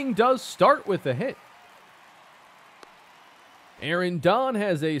the inning does start with a hit. Aaron Don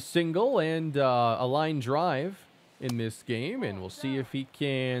has a single and a line drive in this game, and we'll see if he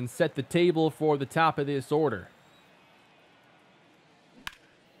can set the table for the top of this order.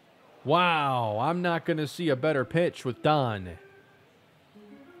 Wow, I'm not going to see a better pitch with Don.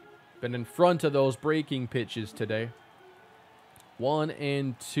 Been in front of those breaking pitches today. 1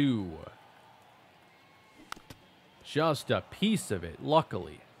 and 2. Just a piece of it,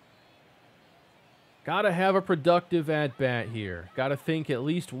 luckily. Gotta have a productive at-bat here. Gotta think at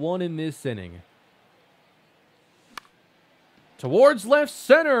least 1 in this inning. Towards left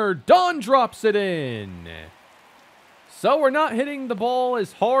center, Don drops it in. So we're not hitting the ball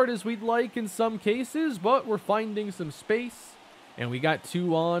as hard as we'd like in some cases, but we're finding some space. And we got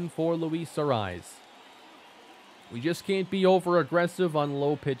 2 on for Luis Arraez. We just can't be over-aggressive on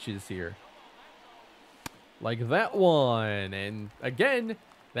low pitches here. Like that one. And again,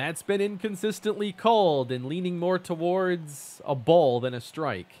 that's been inconsistently called and leaning more towards a ball than a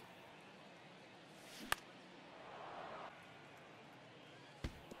strike.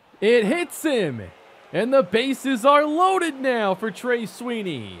 It hits him. And the bases are loaded now for Trey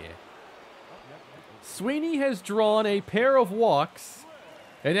Sweeney. Sweeney has drawn a pair of walks.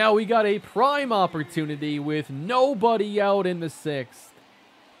 And now we got a prime opportunity with nobody out in the 6th.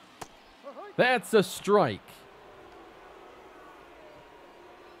 That's a strike.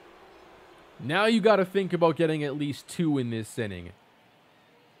 Now you got to think about getting at least 2 in this inning.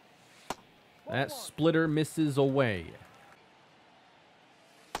 That splitter misses away.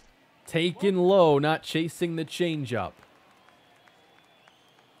 Taken low, not chasing the changeup.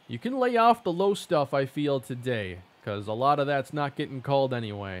 You can lay off the low stuff, I feel, today, because a lot of that's not getting called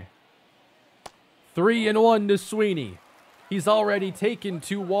anyway. 3-1 to Sweeney. He's already taken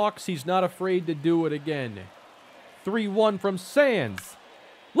 2 walks. He's not afraid to do it again. 3-1 from Sands.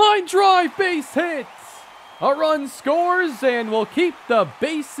 Line drive, base hit. A run scores, and we'll keep the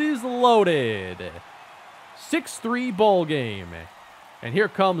bases loaded. 6-3 ball game. And here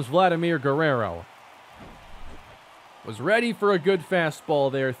comes Vladimir Guerrero. Was ready for a good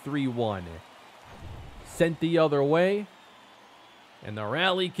fastball there, 3-1. Sent the other way. And the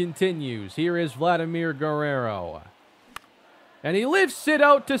rally continues. Here is Vladimir Guerrero. And he lifts it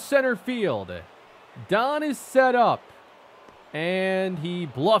out to center field. Don is set up. And he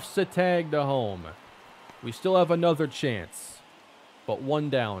bluffs a tag to home. We still have another chance. But 1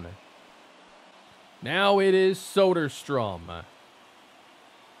 down. Now it is Soderstrom.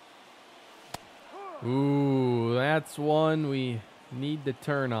 Ooh, that's one we need to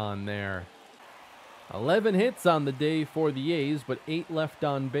turn on there. 11 hits on the day for the A's, but 8 left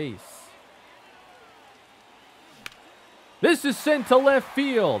on base. This is sent to left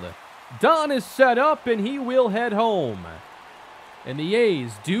field. Don is set up, and he will head home. And the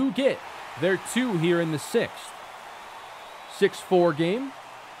A's do get their 2 here in the 6th. 6-4 game.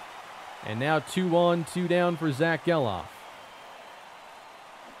 And now 2 on, 2 down for Zach Geloff.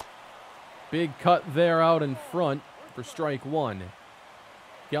 Big cut there out in front for strike 1.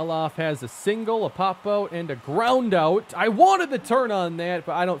 Geloff has a single, a pop out, and a ground out. I wanted the turn on that,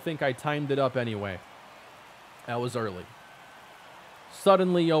 but I don't think I timed it up anyway. That was early.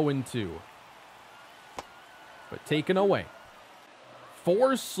 Suddenly 0-2. But taken away.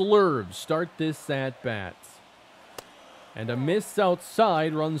 4 slurves start this at-bat. And a miss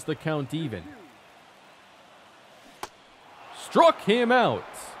outside runs the count even. Struck him out.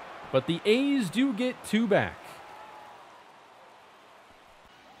 But the A's do get 2 back.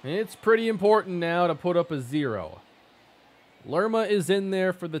 It's pretty important now to put up a 0. Lerma is in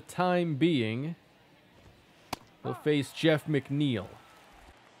there for the time being. He'll face Jeff McNeil.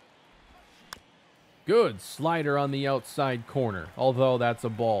 Good slider on the outside corner, although that's a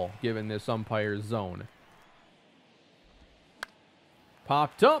ball given this umpire's zone.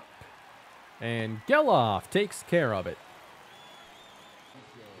 Popped up, and Geloff takes care of it.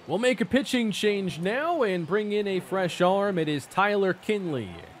 We'll make a pitching change now and bring in a fresh arm. It is Tyler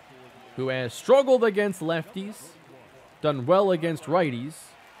Kinley, who has struggled against lefties, done well against righties,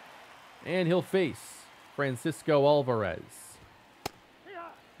 and he'll face Francisco Alvarez.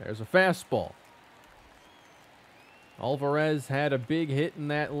 There's a fastball. Alvarez had a big hit in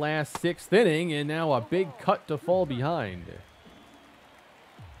that last 6th inning, and now a big cut to fall behind.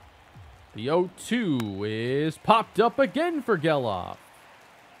 The 0-2 is popped up again for Geloff.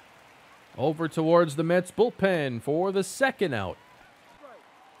 Over towards the Mets bullpen for the second out.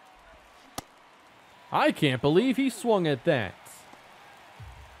 I can't believe he swung at that.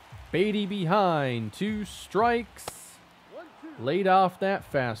 Beatty behind, 2 strikes. Laid off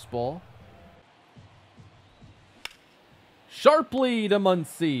that fastball. Sharply to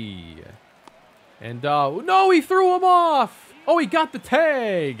Muncy. And, no, he threw him off. Oh, he got the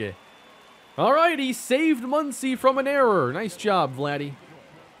tag. All right, he saved Muncy from an error. Nice job, Vladdy.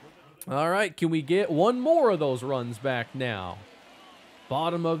 All right, can we get one more of those runs back now?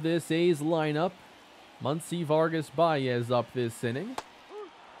 Bottom of this A's lineup. Muncy, Vargas, Baez up this inning.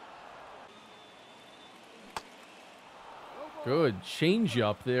 Good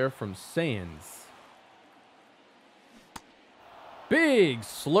changeup there from Sands. Big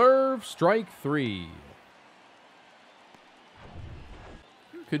slurve, strike 3.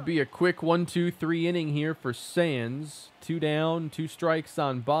 Could be a quick 1-2-3 inning here for Sands. 2 down, 2 strikes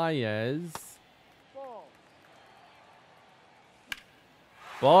on Baez.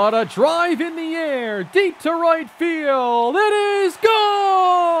 But a drive in the air, deep to right field. It is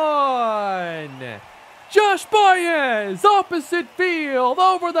gone! Josh Baez, opposite field,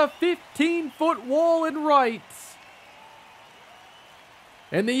 over the 15-foot wall and right.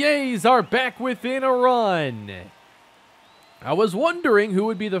 And the A's are back within a run. I was wondering who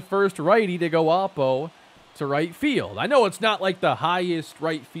would be the first righty to go oppo to right field. I know it's not like the highest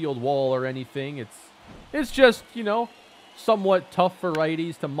right field wall or anything. It's just, you know, somewhat tough for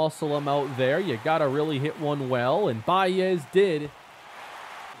righties to muscle them out there. You got to really hit one well, and Baez did.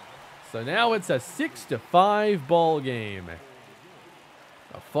 So now it's a 6-5 ball game.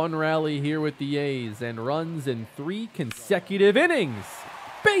 A fun rally here with the A's, and runs in 3 consecutive innings.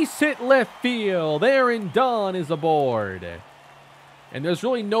 Base hit left field. Aaron Don is aboard. And there's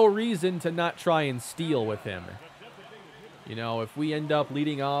really no reason to not try and steal with him. You know, if we end up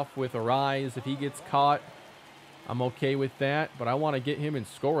leading off with Arraez, if he gets caught, I'm okay with that. But I want to get him in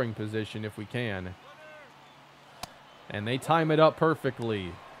scoring position if we can. And they time it up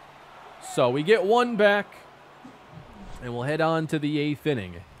perfectly. So we get one back, and we'll head on to the 8th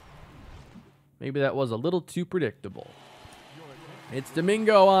inning. Maybe that was a little too predictable. It's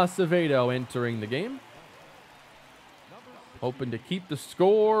Domingo Acevedo entering the game. Hoping to keep the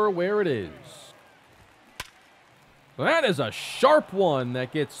score where it is. That is a sharp one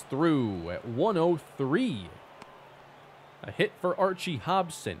that gets through at 103. A hit for Archie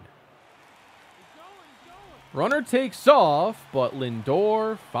Hobson. Runner takes off, but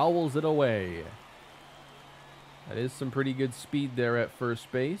Lindor fouls it away. That is some pretty good speed there at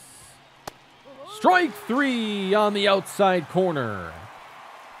first base. Strike 3 on the outside corner.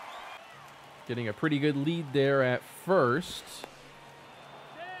 Getting a pretty good lead there at first.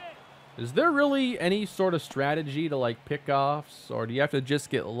 Is there really any sort of strategy to like pickoffs, or do you have to just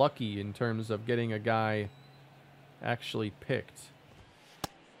get lucky in terms of getting a guy actually picked?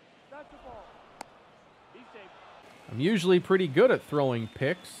 I'm usually pretty good at throwing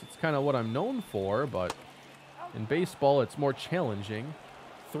picks. It's kind of what I'm known for, but in baseball, it's more challenging.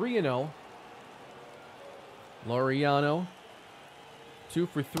 3-0. Laureano, 2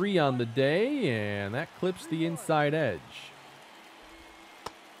 for 3 on the day, and that clips the inside edge.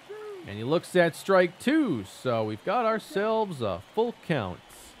 And he looks at strike 2, so we've got ourselves a full count.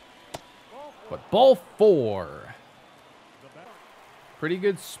 But ball 4. Pretty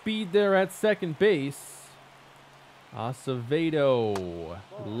good speed there at second base. Acevedo,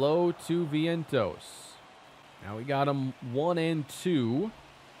 low to Vientos. Now we got him 1 and 2.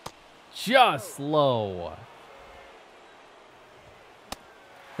 Just low.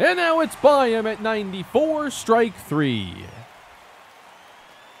 And now it's by him at 94, strike 3.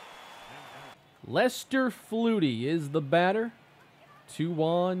 Lester Flutie is the batter. 2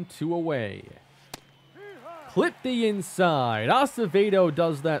 on, 2 away. Clip the inside. Acevedo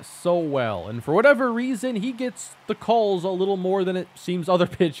does that so well. And for whatever reason, he gets the calls a little more than it seems other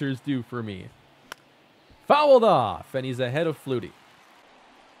pitchers do for me. Fouled off, and he's ahead of Flutie.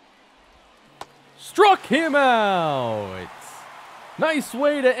 Struck him out. Nice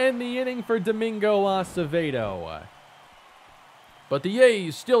way to end the inning for Domingo Acevedo. But the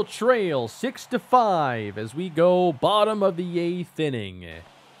A's still trail 6-5 as we go bottom of the 8th inning.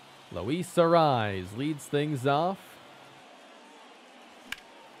 Luis Arraez leads things off.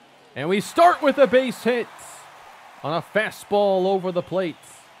 And we start with a base hit on a fastball over the plate.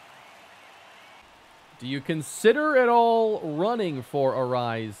 Do you consider at all running for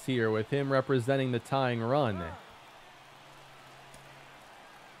Arraez here with him representing the tying run?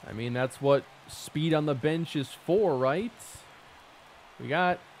 I mean, that's what speed on the bench is for, right? We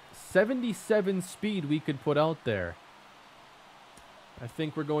got 77 speed we could put out there. I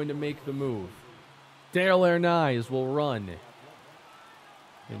think we're going to make the move. Dale Arraez will run.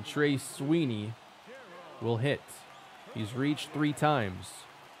 And Trey Sweeney will hit. He's reached 3 times.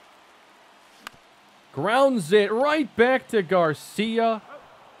 Grounds it right back to Garcia.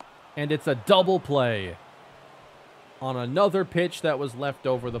 And it's a double play on another pitch that was left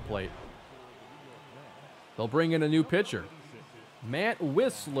over the plate. They'll bring in a new pitcher. Matt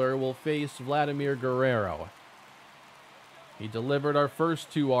Whistler will face Vladimir Guerrero. He delivered our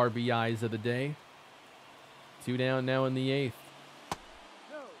first 2 RBIs of the day. 2 down now in the 8th.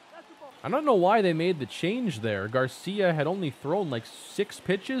 I don't know why they made the change there. Garcia had only thrown like 6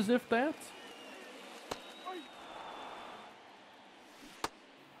 pitches, if that.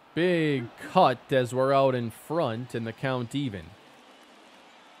 Big cut as we're out in front and the count even.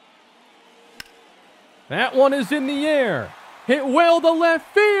 That one is in the air. Hit well to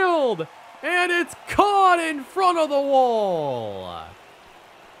left field. And it's caught in front of the wall.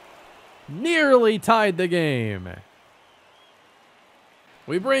 Nearly tied the game.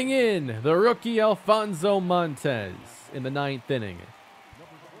 We bring in the rookie Alfonso Montes in the 9th inning.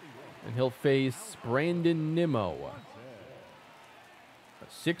 And he'll face Brandon Nimmo.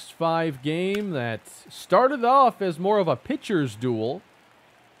 A 6-5 game that started off as more of a pitcher's duel.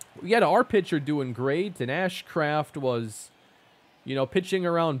 We had our pitcher doing great, and Ashcraft was, you know, pitching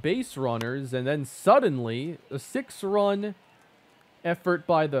around base runners, and then suddenly a 6-run effort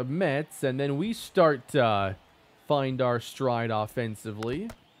by the Mets, and then we start to find our stride offensively.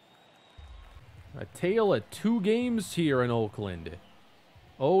 A tale of 2 games here in Oakland.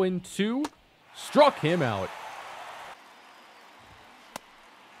 0-2, struck him out.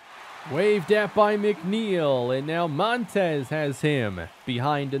 Waved at by McNeil, and now Montes has him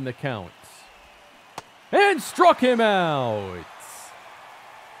behind in the count. And struck him out.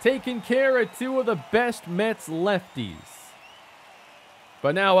 Taking care of 2 of the best Mets lefties.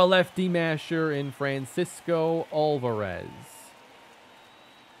 But now a lefty masher in Francisco Alvarez.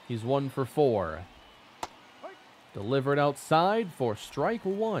 He's 1 for 4. Delivered outside for strike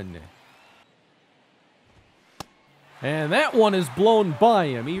 1. And that one is blown by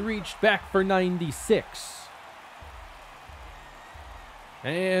him. He reached back for 96.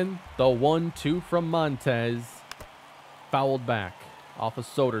 And the 1-2 from Montes. Fouled back off of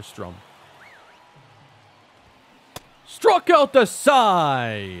Soderstrom. Struck out the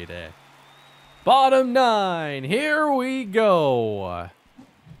side. Bottom 9. Here we go.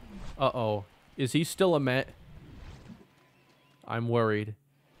 Uh-oh. Is he still a Met? I'm worried.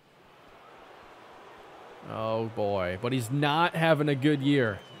 Oh, boy. But he's not having a good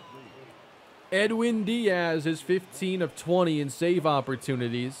year. Edwin Diaz is 15 of 20 in save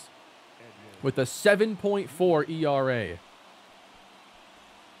opportunities with a 7.4 ERA.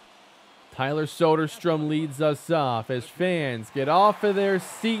 Tyler Soderstrom leads us off as fans get off of their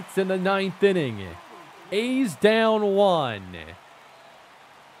seats in the 9th inning. A's down 1.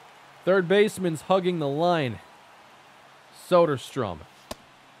 Third baseman's hugging the line. Soderstrom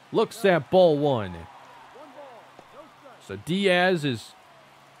looks at ball 1. So Diaz is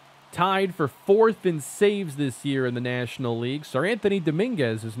tied for 4th in saves this year in the National League. Sir Anthony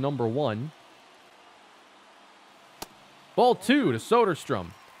Dominguez is number 1. Ball 2 to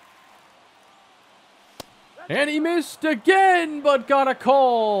Soderstrom. And he missed again, but got a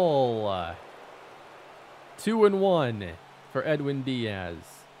call. 2-1 for Edwin Diaz.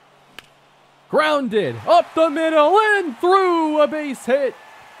 Grounded up the middle and through, a base hit.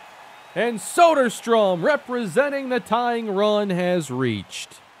 And Soderstrom, representing the tying run, has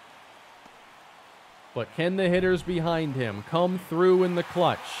reached. But can the hitters behind him come through in the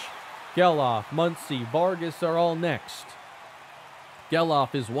clutch? Geloff, Muncy, Vargas are all next.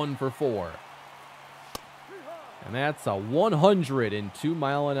 Geloff is 1 for 4. And that's a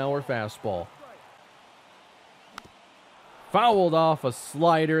 102-mile-an-hour fastball. Fouled off a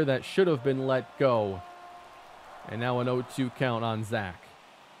slider that should have been let go. And now an 0-2 count on Zach.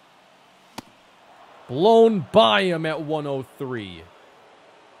 Blown by him at 103.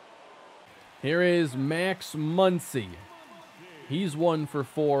 Here is Max Muncy. He's 1 for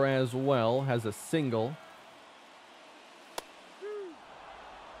 4 as well. Has a single.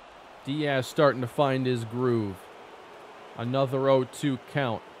 Diaz starting to find his groove. Another 0-2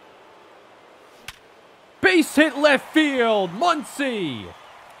 count. Base hit left field. Muncy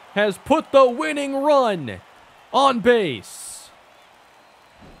has put the winning run on base.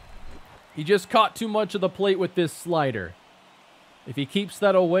 He just caught too much of the plate with this slider. If he keeps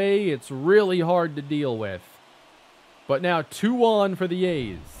that away, it's really hard to deal with. But now 2 on for the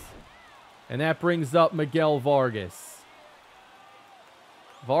A's. And that brings up Miguel Vargas.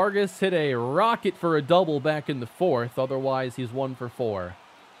 Vargas hit a rocket for a double back in the fourth. Otherwise, he's 1 for 4.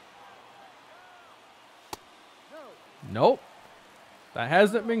 Nope. That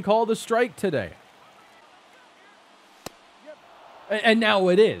hasn't been called a strike today. And now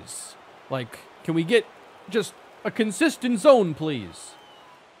it is. Like, can we get just a consistent zone, please?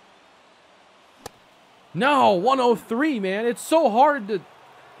 No, 103, man. It's so hard to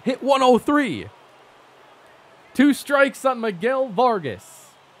hit 103. 2 strikes on Miguel Vargas.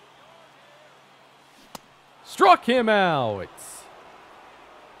 Struck him out.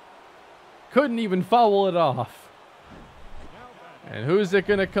 Couldn't even foul it off. And who's it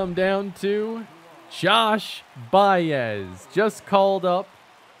going to come down to? Josh Baez. Just called up.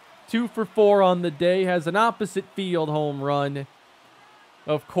 2 for 4 on the day. Has an opposite field home run.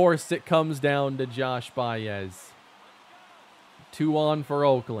 Of course, it comes down to Josh Baez. 2 on for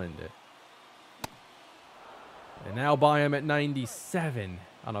Oakland. And now by him at 97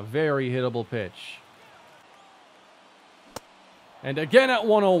 on a very hittable pitch. And again at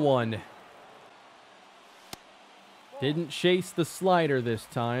 101. Didn't chase the slider this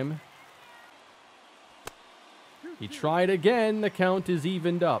time. He tried again. The count is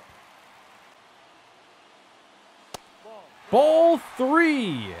evened up. Ball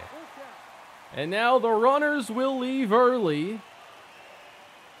 3. And now the runners will leave early.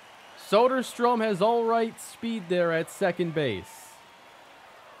 Soderstrom has all right speed there at second base.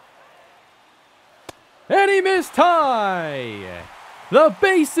 And he missed high. The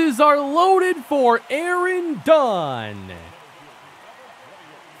bases are loaded for Aaron Dunn.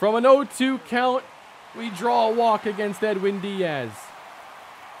 From an 0-2 count, we draw a walk against Edwin Diaz.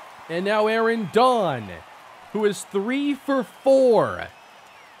 And now Aaron Dunn, who is 3 for 4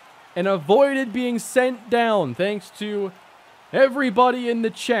 and avoided being sent down thanks to everybody in the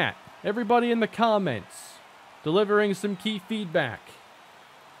chat, everybody in the comments, delivering some key feedback.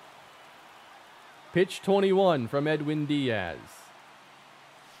 Pitch 21 from Edwin Diaz.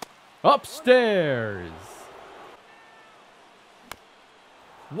 Upstairs.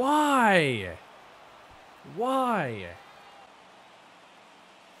 Why? Why?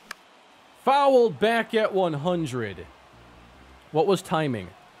 Fouled back at 100. What was timing?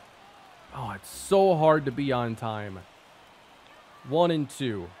 Oh, it's so hard to be on time.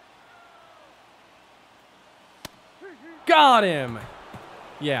 1-2. Got him.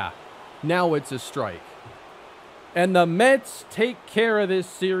 Yeah, now it's a strike. And the Mets take care of this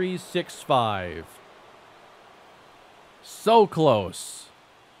series 6-5. So close.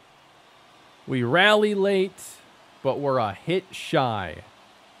 We rally late, but we're a hit shy.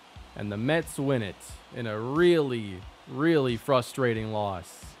 And the Mets win it in a really, really frustrating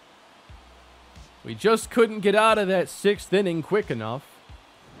loss. We just couldn't get out of that 6th inning quick enough.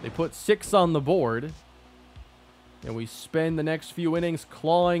 They put 6 on the board. And we spend the next few innings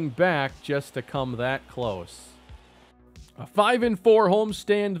clawing back just to come that close. A 5-4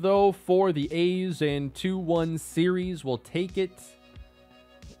 homestand, though, for the A's and 2-1 series. We'll take it.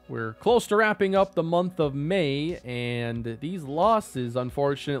 We're close to wrapping up the month of May, and these losses,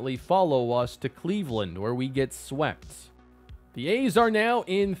 unfortunately, follow us to Cleveland, where we get swept. The A's are now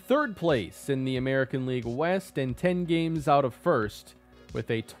in 3rd place in the American League West and 10 games out of 1st, with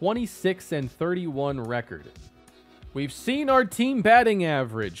a 26-31 record. We've seen our team batting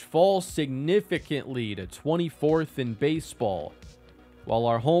average fall significantly to 24th in baseball, while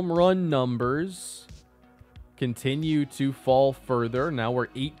our home run numbers continue to fall further. Now we're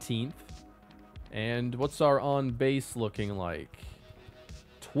 18th. And what's our on base looking like?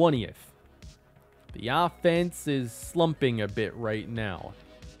 20th. The offense is slumping a bit right now.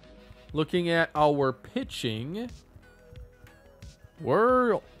 Looking at our pitching,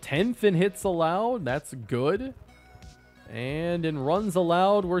 we're 10th in hits allowed. That's good. And in runs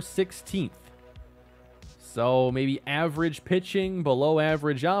allowed, we're 16th. So maybe average pitching, below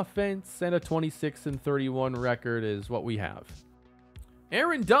average offense, and a 26-31 record is what we have.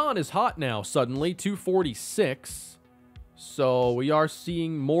 Aaron Dunn is hot now, suddenly, 246. So we are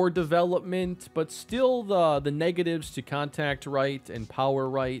seeing more development, but still the negatives to contact right and power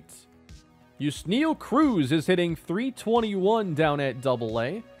right. Yusniel Cruz is hitting 321 down at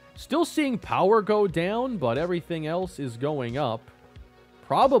AA. Still seeing power go down, but everything else is going up.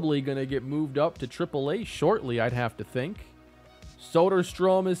 Probably going to get moved up to AAA shortly, I'd have to think.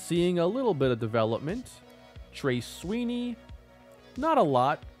 Soderstrom is seeing a little bit of development. Trace Sweeney, not a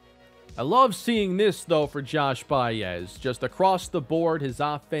lot. I love seeing this, though, for Josh Baez. Just across the board, his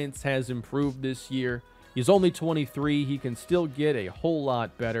offense has improved this year. He's only 23. He can still get a whole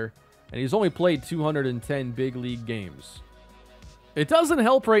lot better. And he's only played 210 big league games. It doesn't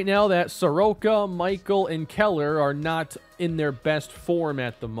help right now that Soroka, Michael, and Keller are not in their best form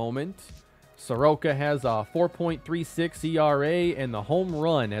at the moment. Soroka has a 4.36 ERA, and the home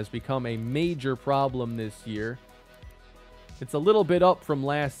run has become a major problem this year. It's a little bit up from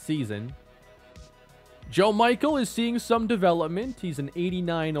last season. Joe Michael is seeing some development. He's an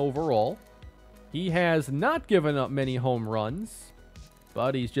 89 overall. He has not given up many home runs,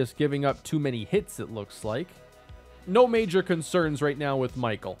 but he's just giving up too many hits, it looks like. No major concerns right now with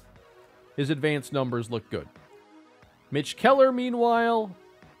Michael. His advanced numbers look good. Mitch Keller, meanwhile,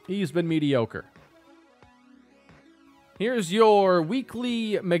 he's been mediocre. Here's your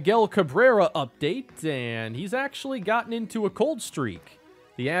weekly Miguel Cabrera update, and he's actually gotten into a cold streak.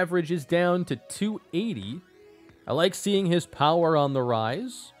 The average is down to 280. I like seeing his power on the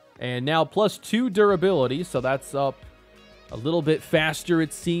rise, and now +2 durability, so that's up a little bit faster,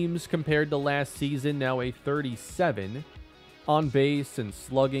 it seems, compared to last season. Now a 37. On base and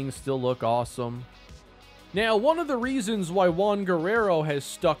slugging still look awesome. Now, one of the reasons why Juan Guerrero has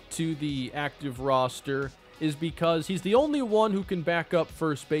stuck to the active roster is because he's the only one who can back up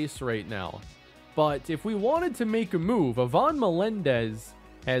first base right now. But if we wanted to make a move, Ivan Melendez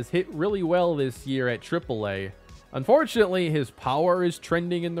has hit really well this year at AAA. Unfortunately, his power is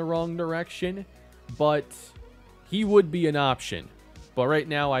trending in the wrong direction, but he would be an option. But right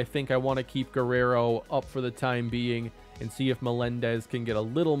now, I think I want to keep Guerrero up for the time being and see if Melendez can get a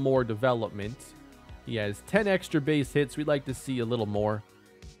little more development. He has 10 extra base hits. We'd like to see a little more.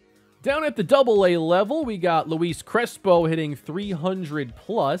 Down at the AA level, we got Luis Crespo hitting 300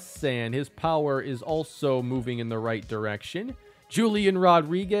 plus, and his power is also moving in the right direction. Julian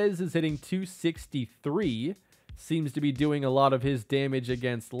Rodriguez is hitting 263. Seems to be doing a lot of his damage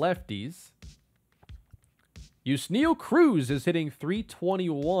against lefties. Yusniel Cruz is hitting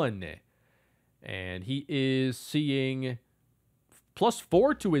 321, and he is seeing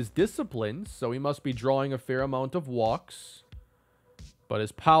 +4 to his discipline, so he must be drawing a fair amount of walks. But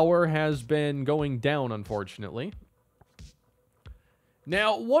his power has been going down, unfortunately.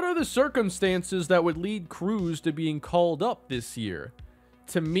 Now, what are the circumstances that would lead Cruz to being called up this year?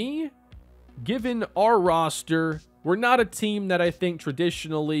 To me, given our roster, we're not a team that I think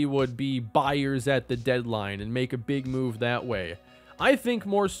traditionally would be buyers at the deadline and make a big move that way. I think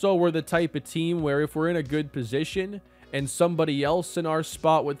more so we're the type of team where if we're in a good position and somebody else in our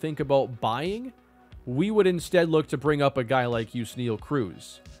spot would think about buying, we would instead look to bring up a guy like Yusniel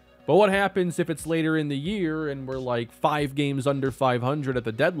Cruz. But what happens if it's later in the year and we're like 5 games under 500 at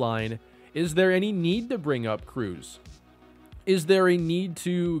the deadline? Is there any need to bring up Cruz? Is there a need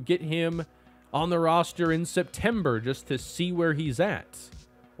to get him on the roster in September just to see where he's at?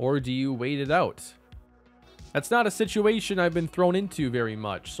 Or do you wait it out? That's not a situation I've been thrown into very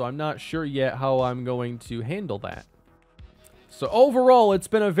much, so I'm not sure yet how I'm going to handle that. So overall, it's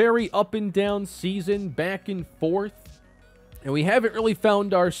been a very up and down season, back and forth, and we haven't really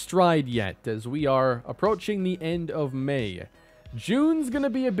found our stride yet as we are approaching the end of May. June's going to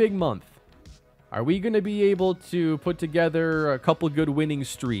be a big month. Are we going to be able to put together a couple good winning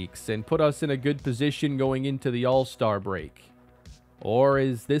streaks and put us in a good position going into the All-Star break? Or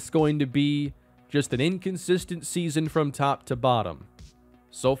is this going to be just an inconsistent season from top to bottom?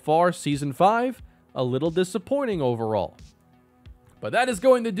 So far, Season 5, a little disappointing overall. But that is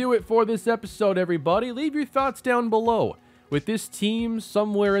going to do it for this episode, everybody. Leave your thoughts down below. With this team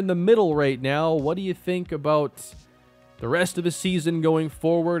somewhere in the middle right now, what do you think about the rest of the season going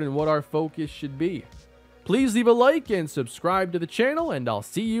forward and what our focus should be? Please leave a like and subscribe to the channel, and I'll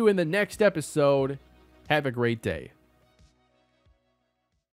see you in the next episode. Have a great day.